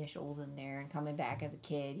know, initials in there, and coming back as a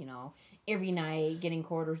kid, you know, every night getting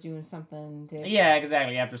quarters, doing something to. Yeah,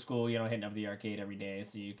 exactly. After school, you know, hitting up the arcade every day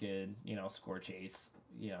so you could, you know, score chase,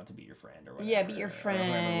 you know, to beat your friend or whatever. Yeah, beat your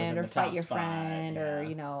friend or fight your friend or,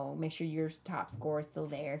 you know, make sure your top score is still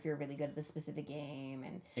there if you're really good at the specific game.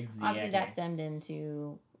 And obviously that stemmed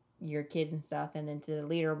into your kids and stuff, and into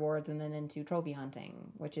leaderboards, and then into trophy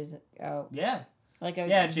hunting, which is Yeah. like a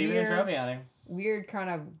Yeah, achievement and trophy hunting. weird kind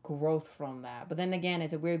of growth from that. But then again,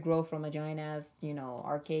 it's a weird growth from a giant ass,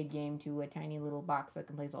 arcade game to a tiny little box that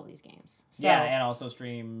can play all these games. So, yeah, and also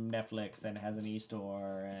stream Netflix and has an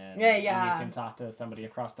e-store and Yeah. you can talk to somebody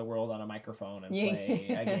across the world on a microphone and play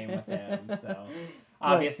a game with them. So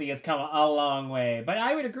obviously it's come a long way. But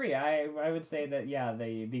I would agree. I would say that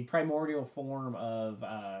the primordial form of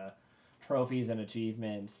trophies and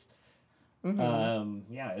achievements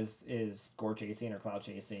is score chasing or cloud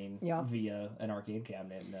chasing via an arcade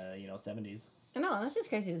cabinet in the 70s. No, that's just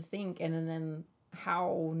crazy to think. And then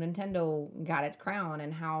how Nintendo got its crown,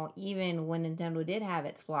 and how even when Nintendo did have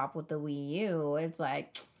its flop with the Wii U, it's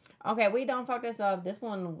like, okay, we don't fuck this up. This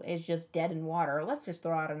one is just dead in water. Let's just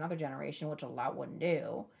throw out another generation, which a lot wouldn't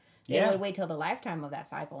do. They would wait till the lifetime of that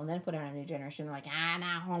cycle and then put out a new generation. Like,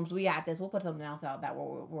 nah, Holmes, we got this. We'll put something else out that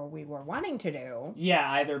we were wanting to do.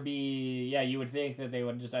 Yeah, you would think that they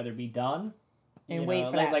would just either be done and wait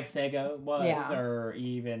for that. Like Sega was, or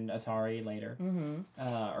even Atari later,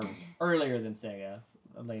 or earlier than Sega,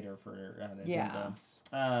 later for Nintendo.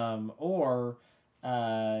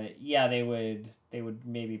 They would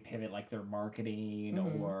maybe pivot like their marketing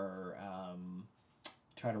or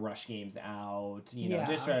try to rush games out,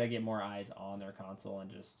 just try to get more eyes on their console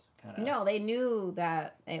and just kind of... No, they knew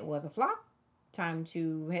that it was a flop. Time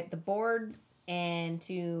to hit the boards and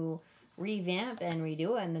to revamp and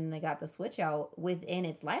redo it, and then they got the Switch out within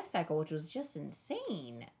its life cycle, which was just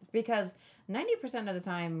insane, because 90% of the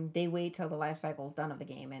time they wait till the life cycle is done of the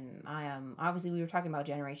game. And obviously we were talking about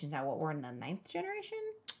generations now. We're in the 9th generation?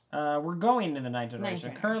 We're going in the 9th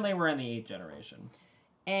generation. Currently we're in the 8th generation.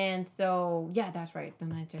 And so, yeah, that's right. The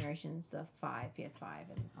 9th generation's the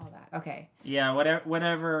PS5 and all that. Okay. Yeah,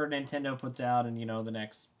 whatever Nintendo puts out in, the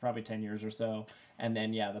next probably 10 years or so. And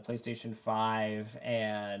then, the PlayStation 5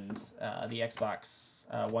 and the Xbox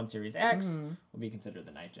One Series X will be considered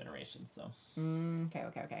the 9th generation. So.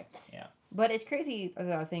 Okay. Yeah. But it's crazy,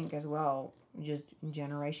 I think, as well, just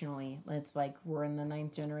generationally. It's like we're in the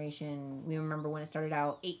 9th generation. We remember when it started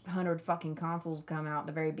out, 800 fucking consoles come out at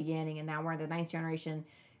the very beginning, and now we're in the 9th generation.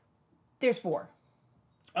 There's 4.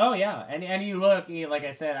 Oh, yeah. And you look, like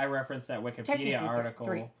I said, I referenced that Wikipedia article.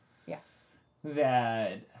 3. Yeah.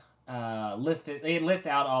 That lists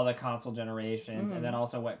out all the console generations and then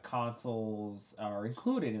also what consoles are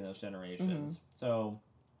included in those generations. So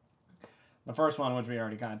the first one, which we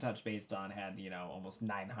already kind of touched based on, had, almost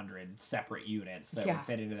 900 separate units that would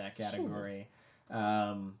fit into that category.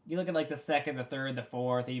 You look at like the 2nd, the 3rd, the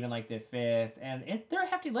 4th, even like the 5th, and they're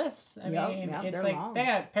hefty lists. I mean, it's like long. They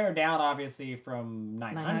got pared down obviously from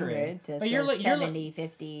 900 to 70,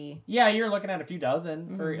 50. Yeah, you're looking at a few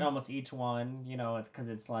dozen for almost each one. It's because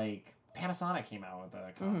it's like Panasonic came out with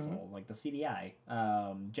a console, like the CDI.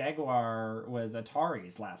 Jaguar was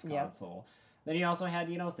Atari's last console. Then you also had,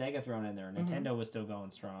 Sega thrown in there. Nintendo was still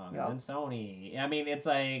going strong. And then Sony. I mean, it's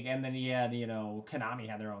like... And then you had, Konami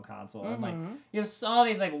had their own console. And, like, you saw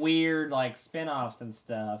these, like, weird, like, spin-offs and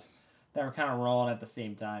stuff that were kind of rolling at the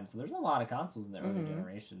same time. So there's a lot of consoles in the early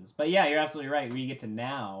generations. But, yeah, you're absolutely right. We get to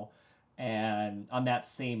now, and on that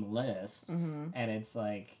same list, and it's,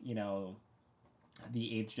 like, the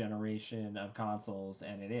 8th generation of consoles,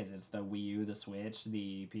 and it's the Wii U, the Switch,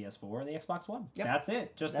 the PS4, and the Xbox One. Yep. That's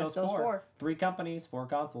it. Just those four. 3 companies, 4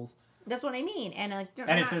 consoles. That's what I mean. And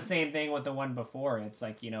it's the same thing with the one before. It's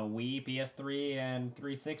like, Wii, PS3, and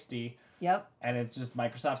 360. Yep. And it's just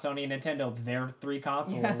Microsoft, Sony, and Nintendo. They're 3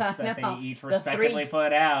 consoles that they each respectively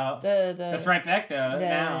put out. The trifecta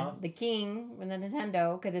now. The king and the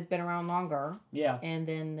Nintendo, because it's been around longer. Yeah. And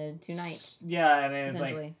then the 2 Knights. Yeah, and it's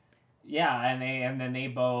like... Yeah, and then they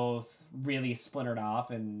both really splintered off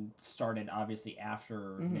and started obviously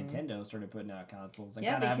after Nintendo started putting out consoles. And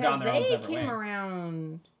kind of have gone their own separate way. They came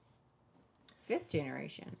around 5th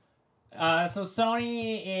generation. So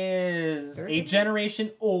Sony is a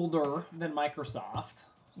generation older than Microsoft.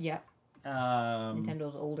 Yep.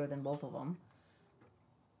 Nintendo's older than both of them.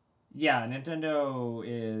 Yeah, Nintendo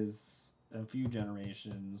is a few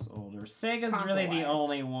generations older. Sega's really the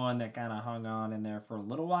only one that kind of hung on in there for a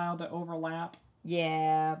little while to overlap.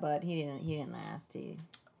 Yeah, but he didn't last.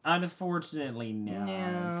 Unfortunately, not.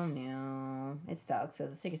 No. It sucks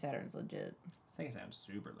because the Sega Saturn's legit. Sega Saturn's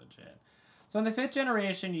super legit. So in the 5th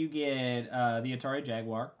generation, you get the Atari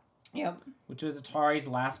Jaguar. Yep. Which was Atari's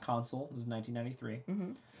last console. It was 1993.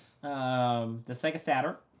 The Sega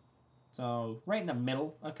Saturn. So right in the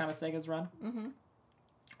middle of kind of Sega's run.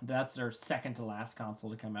 That's their second to last console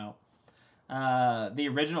to come out. The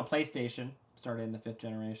original PlayStation started in the 5th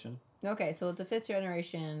generation. Okay, so it's the 5th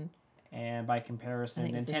generation. And by comparison, I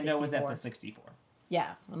think it's the Nintendo was at the 64. 64.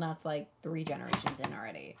 Yeah, and that's like 3 generations in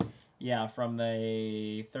already. Yeah, from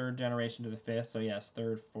the 3rd generation to the 5th. So yes,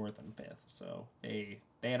 3rd, 4th, and 5th. So they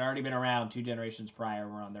had already been around 2 generations prior.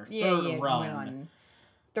 We're on their 3rd run. On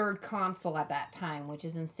 3rd console at that time, which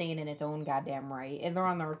is insane in its own goddamn right. And they're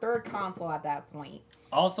on their 3rd console at that point.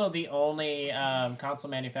 Also, the only console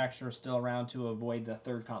manufacturer still around to avoid the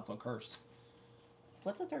 3rd console curse.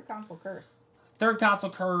 What's the 3rd console curse? 3rd console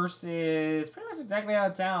curse is pretty much exactly how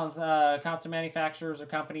it sounds. Console manufacturers or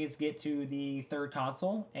companies get to the 3rd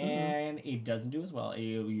console, and it doesn't do as well. It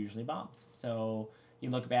usually bombs. So you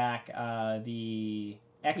look back, the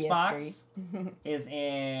Xbox is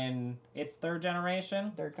in its 3rd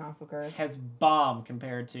generation. 3rd console curse. Has bombed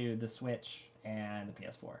compared to the Switch and the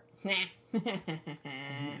PS4.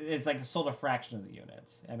 It's like sold a fraction of the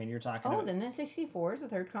units. I mean, you're talking then the 64 is a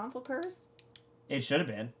 3rd console curse? It should have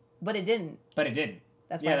been. But it didn't. But it didn't.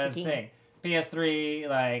 That's why that's it's a the king. thing.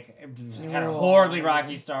 PS3 had a horribly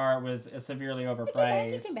rocky start. Was severely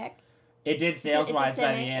overpriced. It came back. It did sales wise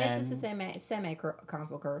by the It's end. a semi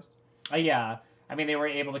console curse. Yeah, I mean they were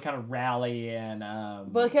able to kind of rally and.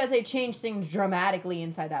 Because they changed things dramatically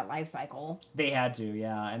inside that life cycle. They had to,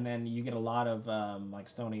 yeah, and then you get a lot of like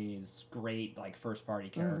Sony's great like first party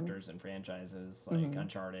characters and franchises like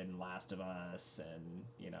Uncharted and Last of Us, and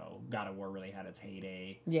God of War really had its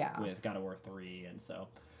heyday. Yeah. With God of War 3, and so.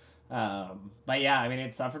 But yeah, I mean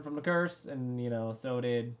it suffered from the curse, and so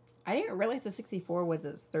did. I didn't realize the 64 was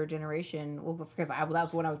its 3rd generation. Well, because that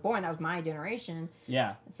was when I was born. That was my generation.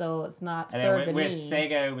 Yeah. So it's not and 3rd then to with me.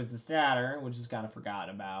 Sega, it was the Saturn, which is kind of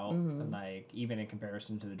forgotten about, and like even in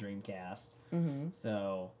comparison to the Dreamcast.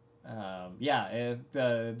 So,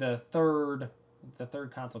 the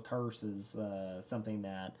third console curse is something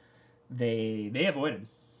that they avoided.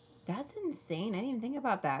 That's insane. I didn't even think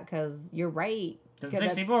about that because you're right. The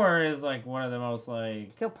 64 is like one of the most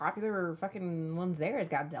like still popular fucking ones there. It's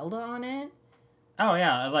got Zelda on it. Oh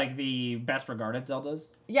yeah, like the best regarded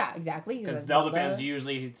Zeldas. Yeah, exactly. Because Zelda fans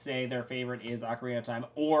usually say their favorite is Ocarina of Time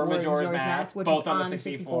or Majora's Mask, both on the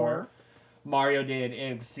 64. Mario did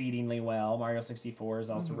exceedingly well. Mario 64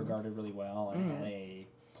 is also regarded really well and had a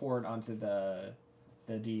port onto the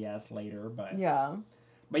DS later, but yeah.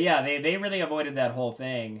 But yeah, they really avoided that whole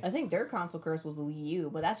thing. I think their console curse was the Wii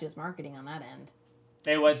U, but that's just marketing on that end.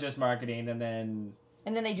 It was just marketing, and then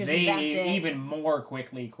they just even more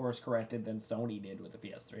quickly course corrected than Sony did with the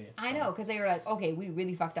PS3. So. I know, because they were like, okay, we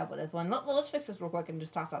really fucked up with this one. Let's fix this real quick and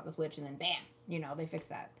just toss out the Switch, and then bam, they fixed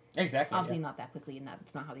that. Exactly. Obviously not that quickly, and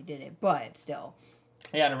that's not how they did it, but still.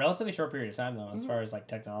 Yeah, in a relatively short period of time, though, as far as like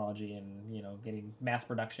technology and getting mass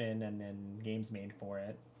production and then games made for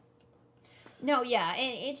it. No, yeah,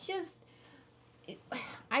 and it's just.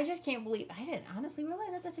 I just can't believe I didn't honestly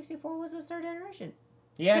realize that the 64 was its 3rd generation.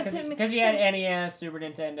 Yeah, because you had NES, Super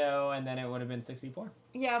Nintendo, and then it would have been 64.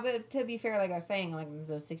 Yeah, but to be fair, like I was saying, like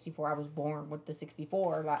the 64, I was born with the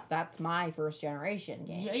 64. That's my first generation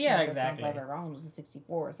game. Yeah, the exactly. First I've ever owned was the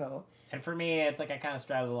 64. So. And for me, it's like I kind of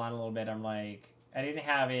straddled the line a little bit. I'm like, I didn't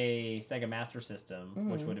have a Sega Master System,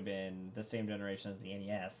 which would have been the same generation as the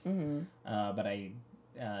NES. But I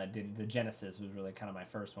did the Genesis was really kind of my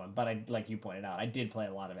first one. But I, like you pointed out, I did play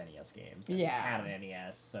a lot of NES games. And had an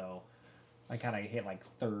NES, so. I kind of hit like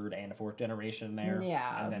 3rd and 4th generation there.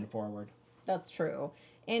 Yeah. And then forward. That's true.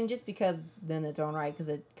 And just because then its own right, because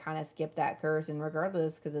it kind of skipped that curse. And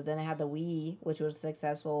regardless, because then it had the Wii, which was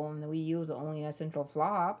successful. And the Wii U was only a central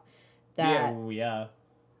flop. Yeah.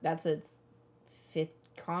 That's its 5th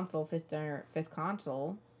console.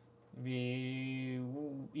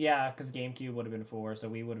 Yeah, because GameCube would have been 4, so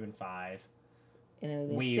Wii would have been 5. And it would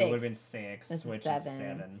have been Wii 6. would have been 6, That's Switch 7. is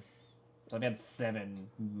 7. So I've had 7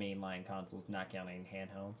 mainline consoles, not counting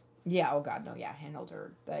handhelds. Yeah, oh god, no, yeah, handhelds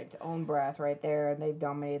are its own breath right there, and they've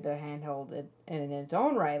dominated the handheld in its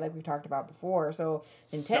own right, like we talked about before. So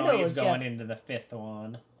Nintendo Sony's going into the 5th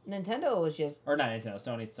one. Nintendo was just... Or not Nintendo,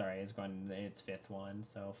 Sony, is going into its 5th one.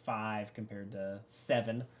 So 5 compared to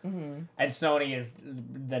 7. Mm-hmm. And Sony is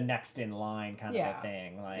the next in line kind of a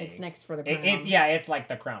thing. Like it's next for the crown. It's like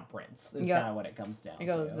the crown prince. It's kind of what it comes down to. It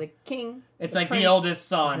goes the king. It's the like prince, the oldest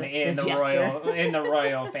son in the jester.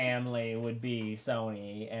 royal family would be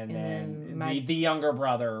Sony, and then the younger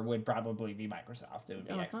brother would probably be Microsoft. It would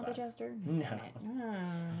be Xbox. It's not the jester? No.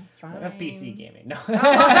 That's PC gaming. No.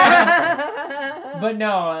 Oh. But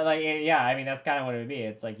no, I mean that's kind of what it would be.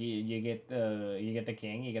 It's like you get the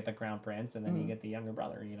king, you get the crown prince, and then you get the younger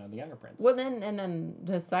brother, the younger prince. Well, then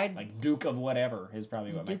the side like Duke of whatever is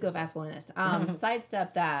probably what Duke Microsoft. of Asplenus.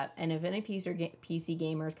 Sidestep that, and if any PC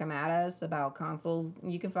gamers come at us about consoles,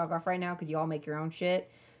 you can fuck off right now because you all make your own shit.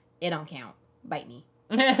 It don't count. Bite me.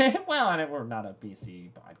 Well, I mean, we're not a PC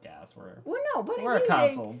podcast. Well, no, but We're a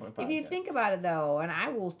console if you podcast. think about it though, and I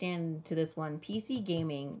will stand to this one, PC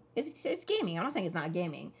gaming it's gaming. I'm not saying it's not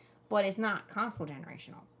gaming, but it's not console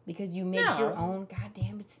generational because you make your own.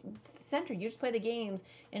 Goddamn, it's center. You just play the games,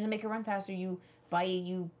 and to make it run faster, you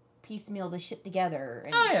piecemeal the shit together.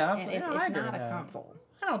 And, Oh yeah, and it's not a console.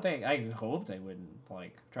 I hope they wouldn't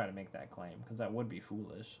like try to make that claim because that would be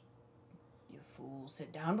foolish. You fool,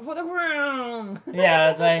 sit down before the ground. Yeah,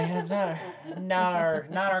 it's like it's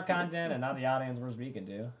not our content and not the audience we're speaking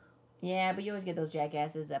to. Yeah, but you always get those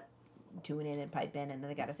jackasses that tune in and pipe in, and then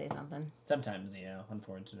they gotta say something. Sometimes, yeah,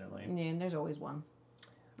 unfortunately. Yeah, and there's always one.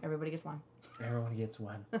 Everybody gets one. Everyone gets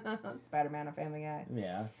one. Spider-Man or Family Guy.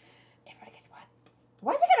 Yeah. Everybody gets one.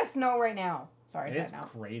 Why is it gonna snow right now? Sorry, It is now.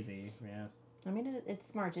 crazy, yeah. I mean,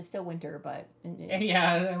 it's March. It's still winter, but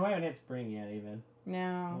Yeah, we haven't hit spring yet, even.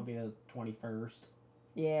 no. It'll be the 21st.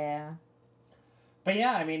 Yeah. But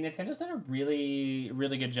yeah, I mean, Nintendo's done a really,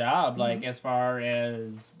 really good job, like, as far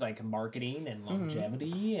as, like, marketing and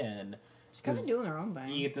longevity, and... Just kind of doing their own thing.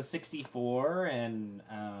 You get the 64, and,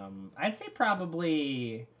 I'd say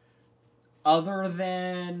probably, other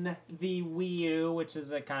than the Wii U, which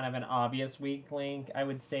is a kind of an obvious weak link, I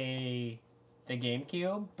would say the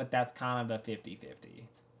GameCube, but that's kind of a 50-50.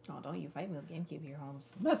 Oh, don't you fight me with GameCube here,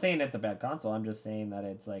 Holmes. I'm not saying it's a bad console. I'm just saying that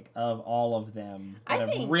it's like of all of them I that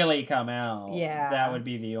have think- really come out, Yeah. that would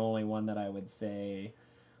be the only one that I would say.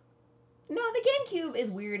 No, the GameCube is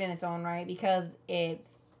weird in its own right because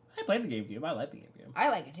it's... I played the GameCube. I like the GameCube. I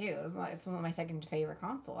like it too. It's one of my second favorite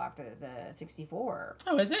console after the 64.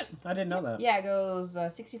 Oh, is it? I didn't know that. Yeah, it goes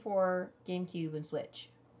 64, GameCube, and Switch.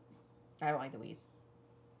 I don't like the Wii's.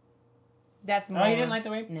 That's more... Oh, you didn't like the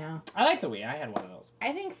Wii? No. I like the Wii. I had one of those.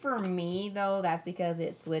 I think for me, though, that's because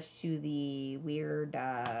it switched to the weird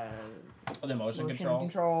Oh, the motion controls.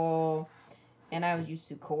 control, and I was used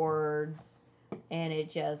to chords, and it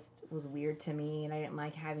just was weird to me, and I didn't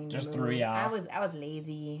like having to Just move. threw you off. I was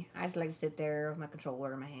lazy. I just like to sit there with my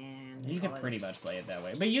controller in my hand. You and could call it- pretty much play it that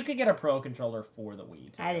way. But you could get a Pro Controller for the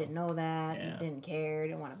Wii, too. I didn't know that. Yeah. Didn't care.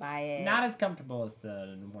 Didn't want to buy it. Not as comfortable as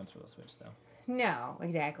the ones for the Switch, though. No,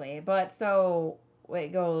 exactly. But so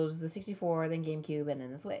it goes the 64, then GameCube, and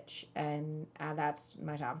then the Switch. And that's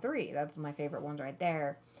my top three. That's my favorite ones right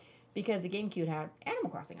there. Because the GameCube had Animal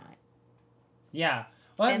Crossing on it. Yeah.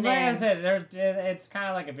 Well, And like I then- said, it's kind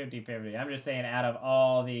of like a 50-50. I'm just saying, out of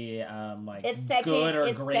all the like Its good or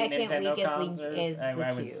its great second Nintendo weakest link consoles, is the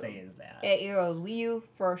I would Cube. say is that. It goes Wii U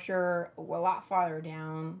for sure, a lot farther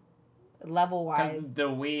down, level Because wise. the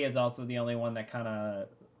Wii is also the only one that kind of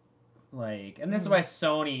like, and this is why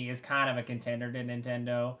Sony is kind of a contender to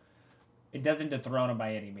Nintendo. It doesn't dethrone them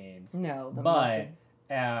by any means, No, the but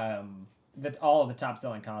motion. that all of the top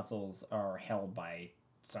selling consoles are held by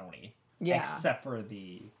Sony. Yeah. Except for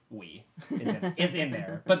the Wii is in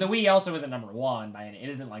there. But the Wii also isn't number one by any. It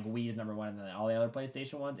isn't like Wii is number one and then all the other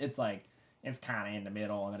PlayStation ones. It's like it's kind of in the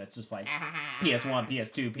middle, and then it's just like PS1,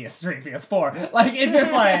 PS2, PS3, PS4. Like it's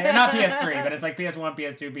just like not PS3, but it's like PS1,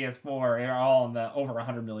 PS2, PS4 are all in the over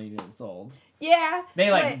 100 million units sold. Yeah. They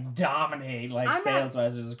but like dominate like I'm not- sales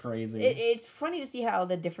wise, which is crazy. It's funny to see how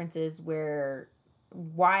the differences where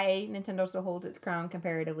why Nintendo still holds its crown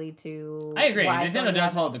comparatively to I agree. why Nintendo Sony does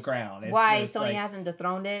hasn't- hold the crown. It's why just, Sony like, hasn't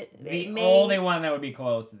dethroned it. the It may, only one that would be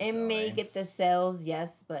close. Is it may Sony. get the sales,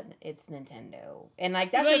 yes, but it's Nintendo, and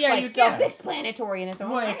like that's Well, just yeah, like you can. self-explanatory in its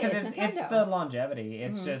own Well, way. because It's it's Nintendo. the longevity.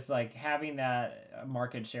 It's Mhm. just like having that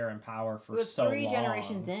market share and power for It was so 3 long.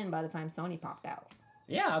 generations in by the time Sony popped out.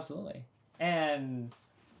 Yeah, absolutely. And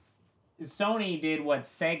Sony did what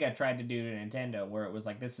Sega tried to do to Nintendo, where it was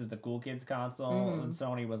like, this is the cool kids console, Mhm. and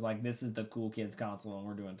Sony was like, this is the cool kids console, and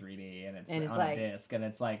we're doing 3D, and it's And it's on like- a disc, and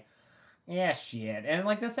it's like, yeah, shit. And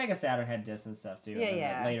like the Sega Saturn had discs and stuff too. Yeah, and then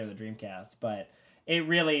yeah. later the Dreamcast, but it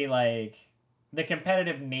really like the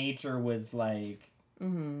competitive nature was like.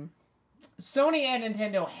 Mm-hmm. Sony and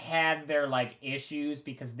Nintendo had their like issues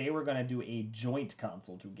because they were gonna do a joint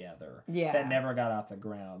console together Yeah. that never got off the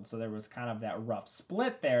ground. So there was kind of that rough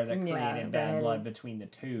split there that Yeah, created bad redheaded- blood between the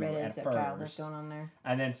two Redheaded at stepchild that's first. going on there.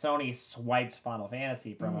 And then Sony swiped Final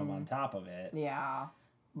Fantasy from them Mhm. on top of it. Yeah.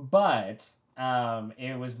 But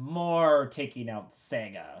it was more taking out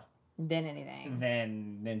Sega Than anything.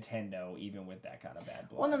 than Nintendo, even with that kind of bad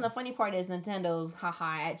blood. Well, then the funny part is Nintendo's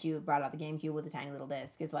haha at you brought out the GameCube with a tiny little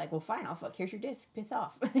disc. It's like, well, fine, I'll fuck. Here's your disc. Piss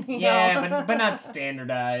off. You Yeah, know? but not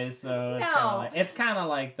standardized. So No. it's kind of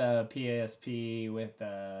like the PSP with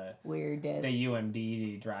the Weird disc.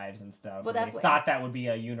 UMD drives and stuff. Well, where that's they what- thought that would be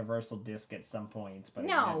a universal disc at some point, but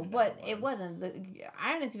No, but it it wasn't.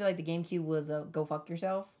 I honestly feel like the GameCube was a go fuck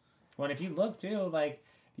yourself. Well, if you look too, like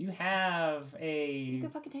if You have You can a...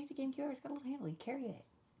 fucking take the GameCube. It's got a little handle. You carry it.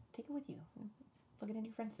 Take it with you. Plug it in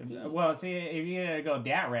your friend's TV. Well, see, if you go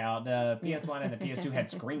that route, the PS1 and the PS2 had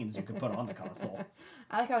screens you could put on the console.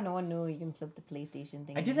 I like how no one knew you can flip the PlayStation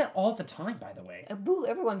thing. I did that all the time, by the way. It blew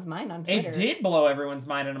everyone's mind on Twitter. It did blow everyone's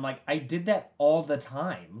mind, and I'm like, I did that all the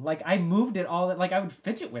time. Like, I moved it all, like, I would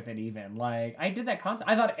fidget with it even. Like, I did that concept.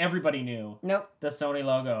 I thought everybody knew Nope. the Sony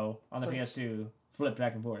logo on the Switched. PS2 flipped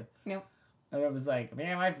back and forth. Nope. And it was like,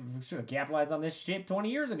 man, I should have capitalized on this shit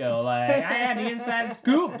 20 years ago. Like, I had the inside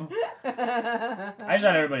scoop. I just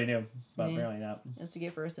thought everybody knew, but apparently not. That's what you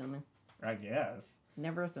get for assuming. I guess.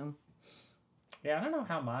 Never assume. Yeah, I don't know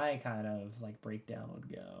how my kind of, like, breakdown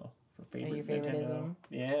would go for favorite Your favoritism?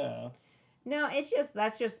 Nintendo. Yeah. No,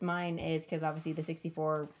 that's just mine is because obviously the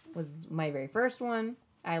 64 was my very first one.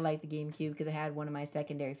 I like the GameCube because it had one of my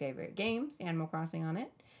secondary favorite games, Animal Crossing, on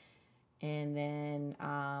it. And then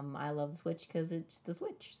I love the Switch because it's the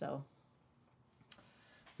Switch. So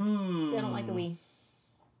I don't like the Wii.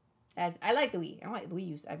 I like the Wii. I don't like the Wii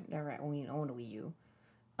U. I've never only owned a Wii U.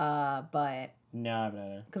 But No, I've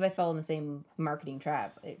never. because I fell in the same marketing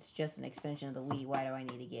trap. It's just an extension of the Wii. Why do I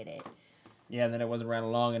need to get it? Yeah, and then it wasn't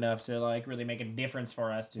around long enough to like really make a difference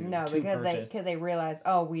for us to No, to because purchase. they realized,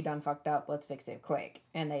 oh, we done fucked up. Let's fix it quick,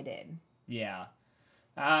 and they did. Yeah.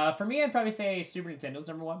 For me, I'd probably say Super Nintendo's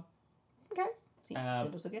number one. Okay. See,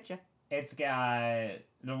 Nintendo's will get you. It's got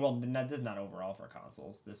this is not overall for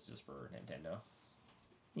consoles. This is just for Nintendo.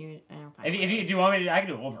 If you do want me to, I can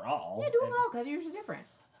do overall. Yeah, do overall because yours is different.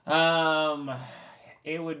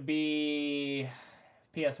 It would be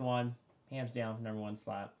PS1, hands down, number one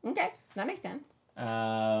slot. Okay, that makes sense.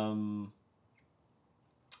 Sega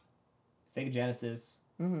Genesis.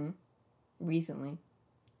 Recently.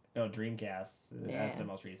 No, Dreamcast. Yeah. That's the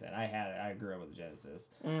most recent. I grew up with the Genesis.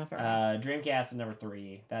 Fair enough. Dreamcast is number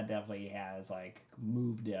 3. That definitely has like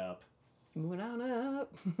moved up. Moving on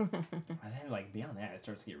up. And then like beyond that, it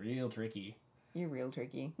starts to get real tricky. You're real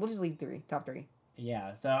tricky. We'll just leave top 3.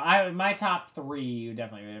 Yeah, so my top 3 would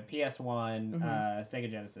definitely be PS1,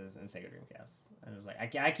 Sega Genesis, and Sega Dreamcast. And it was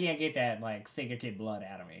like I can't get that like Sega kid blood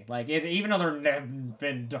out of me. Like even though they've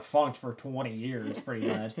been defunct for 20 years pretty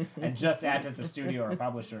much, and just act as a studio or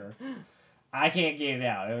publisher, I can't get it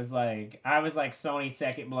out. It was like I was like Sony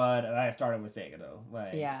second blood. I started with Sega though.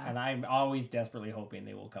 Like Yeah. and I'm always desperately hoping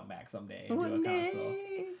they will come back someday and do a One console.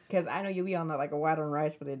 day. Because I know you'll be on that like a water and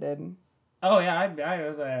rice, but they didn't. Oh yeah, I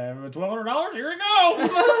was $1,200. Here we go.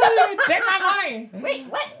 Take my money. Wait,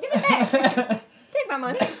 what? Give it back. Take my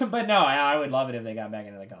money. But no, I would love it if they got back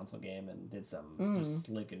into the console game and did some just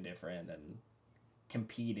slick and different and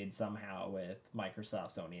competed somehow with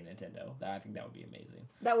Microsoft, Sony, and Nintendo. I think that would be amazing.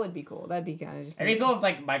 That would be cool. That'd be kind of just. It'd be cool if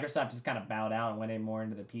like Microsoft just kind of bowed out and went in more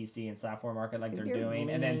into the PC and software market like they're doing,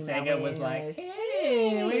 and then leaning that Sega way was like, anyways.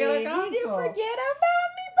 "Hey, we got a console. Did you forget about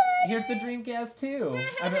me, buddy? Here's the Dreamcast too."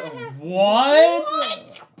 I'd be like,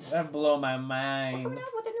 what? That blow my mind. Coming out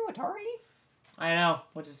with a new Atari? I know,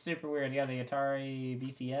 which is super weird. Yeah, the Atari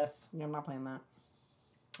VCS. Yeah, I'm not playing that.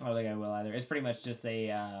 I don't think I will either. It's pretty much just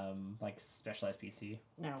a like specialized PC.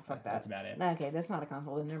 No, fuck that. That's about it. Okay, that's not a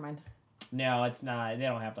console. Then never mind. No, it's not. They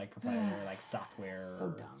don't have like proprietary like software So or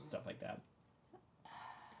dumb. stuff like that.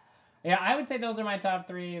 Yeah, I would say those are my top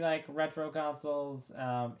 3 like retro consoles.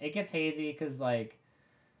 It gets hazy because like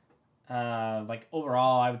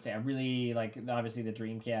overall, I would say I really like obviously the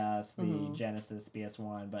Dreamcast, the Genesis, the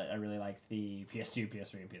PS1, but I really liked the PS2,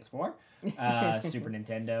 PS3, and PS4, Super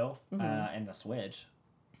Nintendo, and the Switch.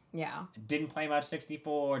 Yeah. Didn't play much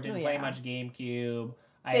 64. Didn't play much GameCube.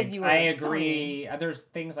 I 'Cause you were agree. There's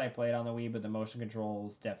things I played on the Wii, but the motion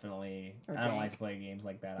controls definitely. Or I don't jank. like to play games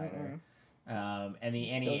like that either. And the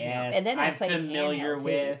Those NES, and then I I'm played familiar handheld too,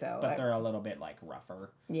 with, so but they're a little bit like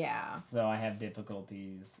rougher. Yeah. So I have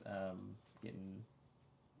difficulties getting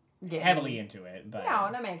Getting- heavily into it. But No,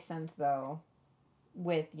 that makes sense though.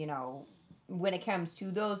 With when it comes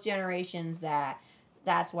to those generations,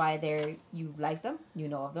 that's why you like them, you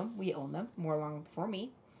know of them, we own them more long before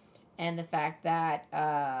me, and the fact that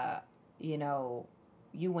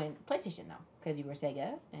you went PlayStation though because you were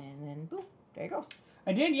Sega, and then boom, there it goes.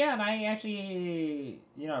 I did, yeah, and I actually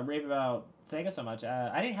rave about Sega so much.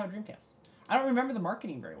 I didn't have a Dreamcast. I don't remember the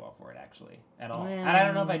marketing very well for it actually at all, and I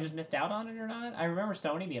don't know if I just missed out on it or not. I remember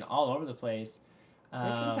Sony being all over the place. This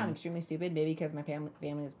can sound extremely stupid, maybe because my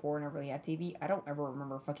family was poor and never really had TV. I don't ever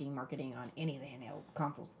remember fucking marketing on any of the handheld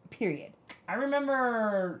consoles. Period. I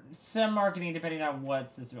remember some marketing depending on what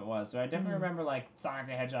system it was. So I definitely remember like Sonic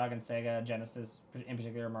the Hedgehog and Sega Genesis in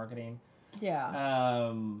particular marketing.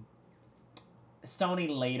 Yeah. Sony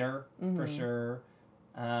later for sure.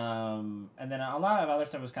 And then a lot of other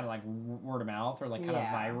stuff was kind of like word of mouth or like kind of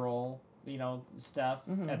Yeah. viral, you know, stuff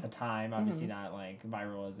Mhm. at the time. Obviously not like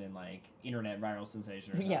viral as in like internet viral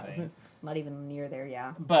sensation or something. Yeah, not even near there.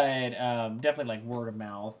 Yeah. But definitely like word of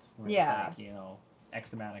mouth. Where Yeah. It's like, you know,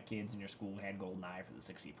 X amount of kids in your school had GoldenEye for the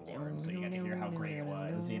 64, and so you got to hear how great it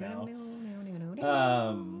was, you know.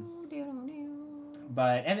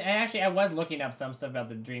 But and actually, I was looking up some stuff about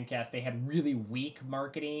the Dreamcast. They had really weak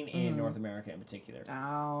marketing in North America in particular.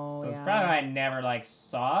 Oh, So it's yeah. probably why I never like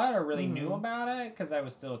saw it or really knew about it because I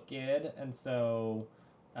was still a kid, and so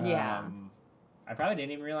Yeah. I probably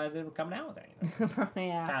didn't even realize it was coming out with anything.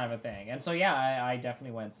 Yeah. Kind of a thing. And so yeah, I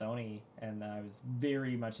definitely went Sony, and I was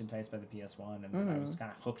very much enticed by the PS1, and I was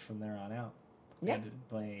kind of hooked from there on out. I Yep. had to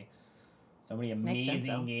play so many Makes sense,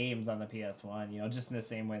 amazing though. games on the PS1, you know, just in the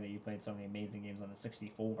same way that you played so many amazing games on the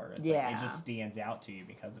 64. It's like, Yeah. it just stands out to you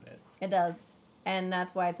because of it. It does, and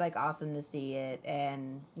that's why it's like awesome to see it.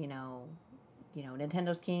 And you know,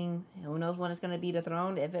 Nintendo's king. Who knows when it's going to be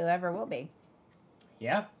dethroned, if it ever will be.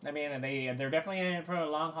 Yeah, I mean, they're definitely in it for a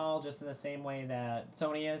long haul, just in the same way that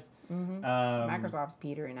Sony is. Mm-hmm. Microsoft's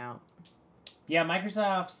petering out. Yeah,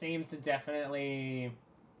 Microsoft seems to definitely,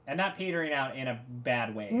 and not petering out in a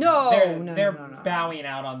bad way. No, they're no. bowing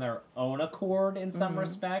out on their own accord in some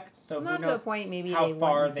respect. So Not who to the knows point maybe how they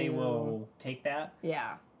far wouldn't they do- will take that.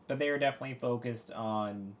 Yeah, But they are definitely focused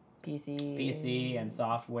on PC and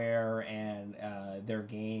software and their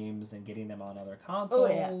games and getting them on other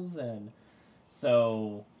consoles. And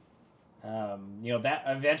so, you know, that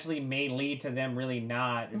eventually may lead to them really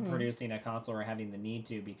not producing a console or having the need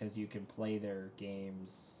to, because you can play their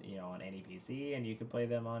games, you know, on any PC, and you can play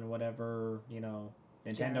them on whatever, you know,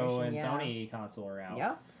 Nintendo and Sony console are out.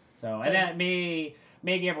 Yep. So, and that may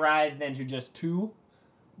give rise then to just two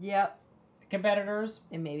Yep. competitors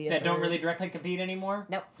And maybe that don't really directly compete anymore.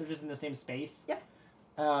 Nope. They're just in the same space. Yep.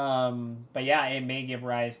 But yeah, it may give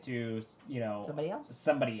rise to, you know,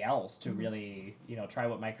 somebody else to really, you know, try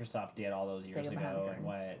what Microsoft did all those years Sega behind ago the and curtain.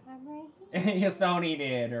 what I'm right here. Sony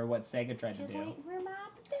did or what Sega tried Just to do. waiting for my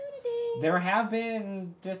opportunity. There have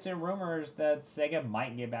been distant rumors that Sega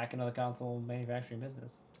might get back into the console manufacturing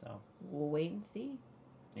business. So We'll wait and see.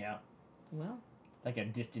 yeah, Well, it's like a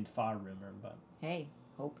distant far rumor, but hey,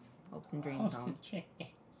 hopes and dreams. hopes Holmes. and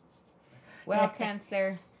Well,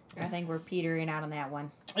 Kenster, I think we're petering out on that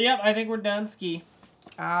one. Yep, I think we're done. Ski.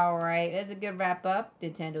 All right, it's a good wrap up.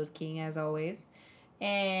 Nintendo's king as always,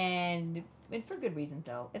 and for good reason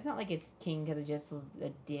though. It's not like it's king because it just was a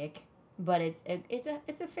dick, but it's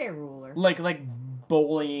a fair ruler. Like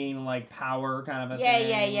bullying, like power kind of a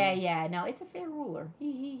thing. Yeah. No, it's a fair ruler.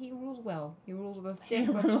 He rules well. He rules with a He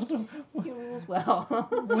stiff. rules He rules well.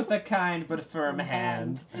 with a kind but firm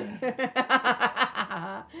hand.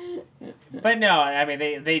 But no, I mean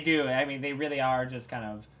they do. I mean they really are just kind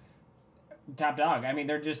of top dog. I mean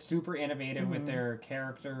they're just super innovative with their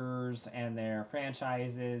characters and their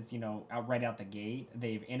franchises. You know, right out the gate,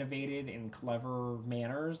 they've innovated in clever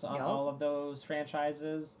manners on all of those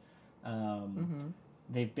franchises.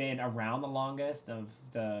 They've been around the longest of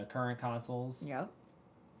the current consoles. Yep.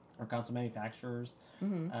 Or console manufacturers.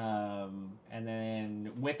 And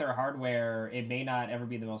then with their hardware, it may not ever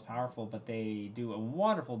be the most powerful, but they do a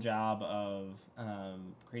wonderful job of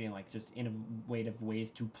creating like just innovative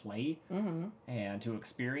ways to play and to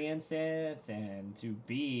experience it and to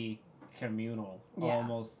be communal,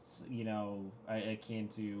 almost, you know, akin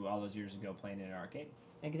to all those years ago playing in an arcade.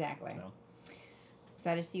 Exactly. So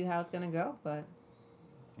excited to see how it's gonna go, but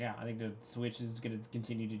yeah, I think the Switch is going to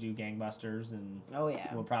continue to do gangbusters, and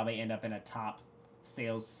we'll probably end up in a top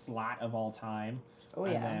sales slot of all time. Oh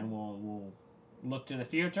and then we'll look to the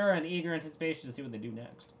future and eager anticipation to see what they do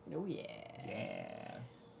next. Oh yeah. Yeah.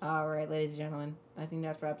 All right, ladies and gentlemen, I think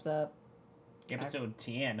that wraps up Episode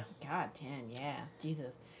 10. God, 10, yeah.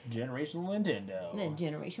 Jesus. Generational Nintendo. The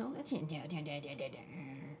generational Nintendo.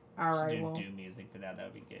 All right, Should well, do music for that. That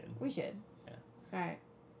would be good. we should. Yeah. All right.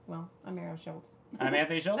 Well, I'm Meryl Schultz. I'm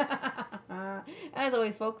Anthony Schultz. As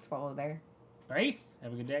always, folks, follow the bear. Grace,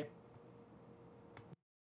 have a good day.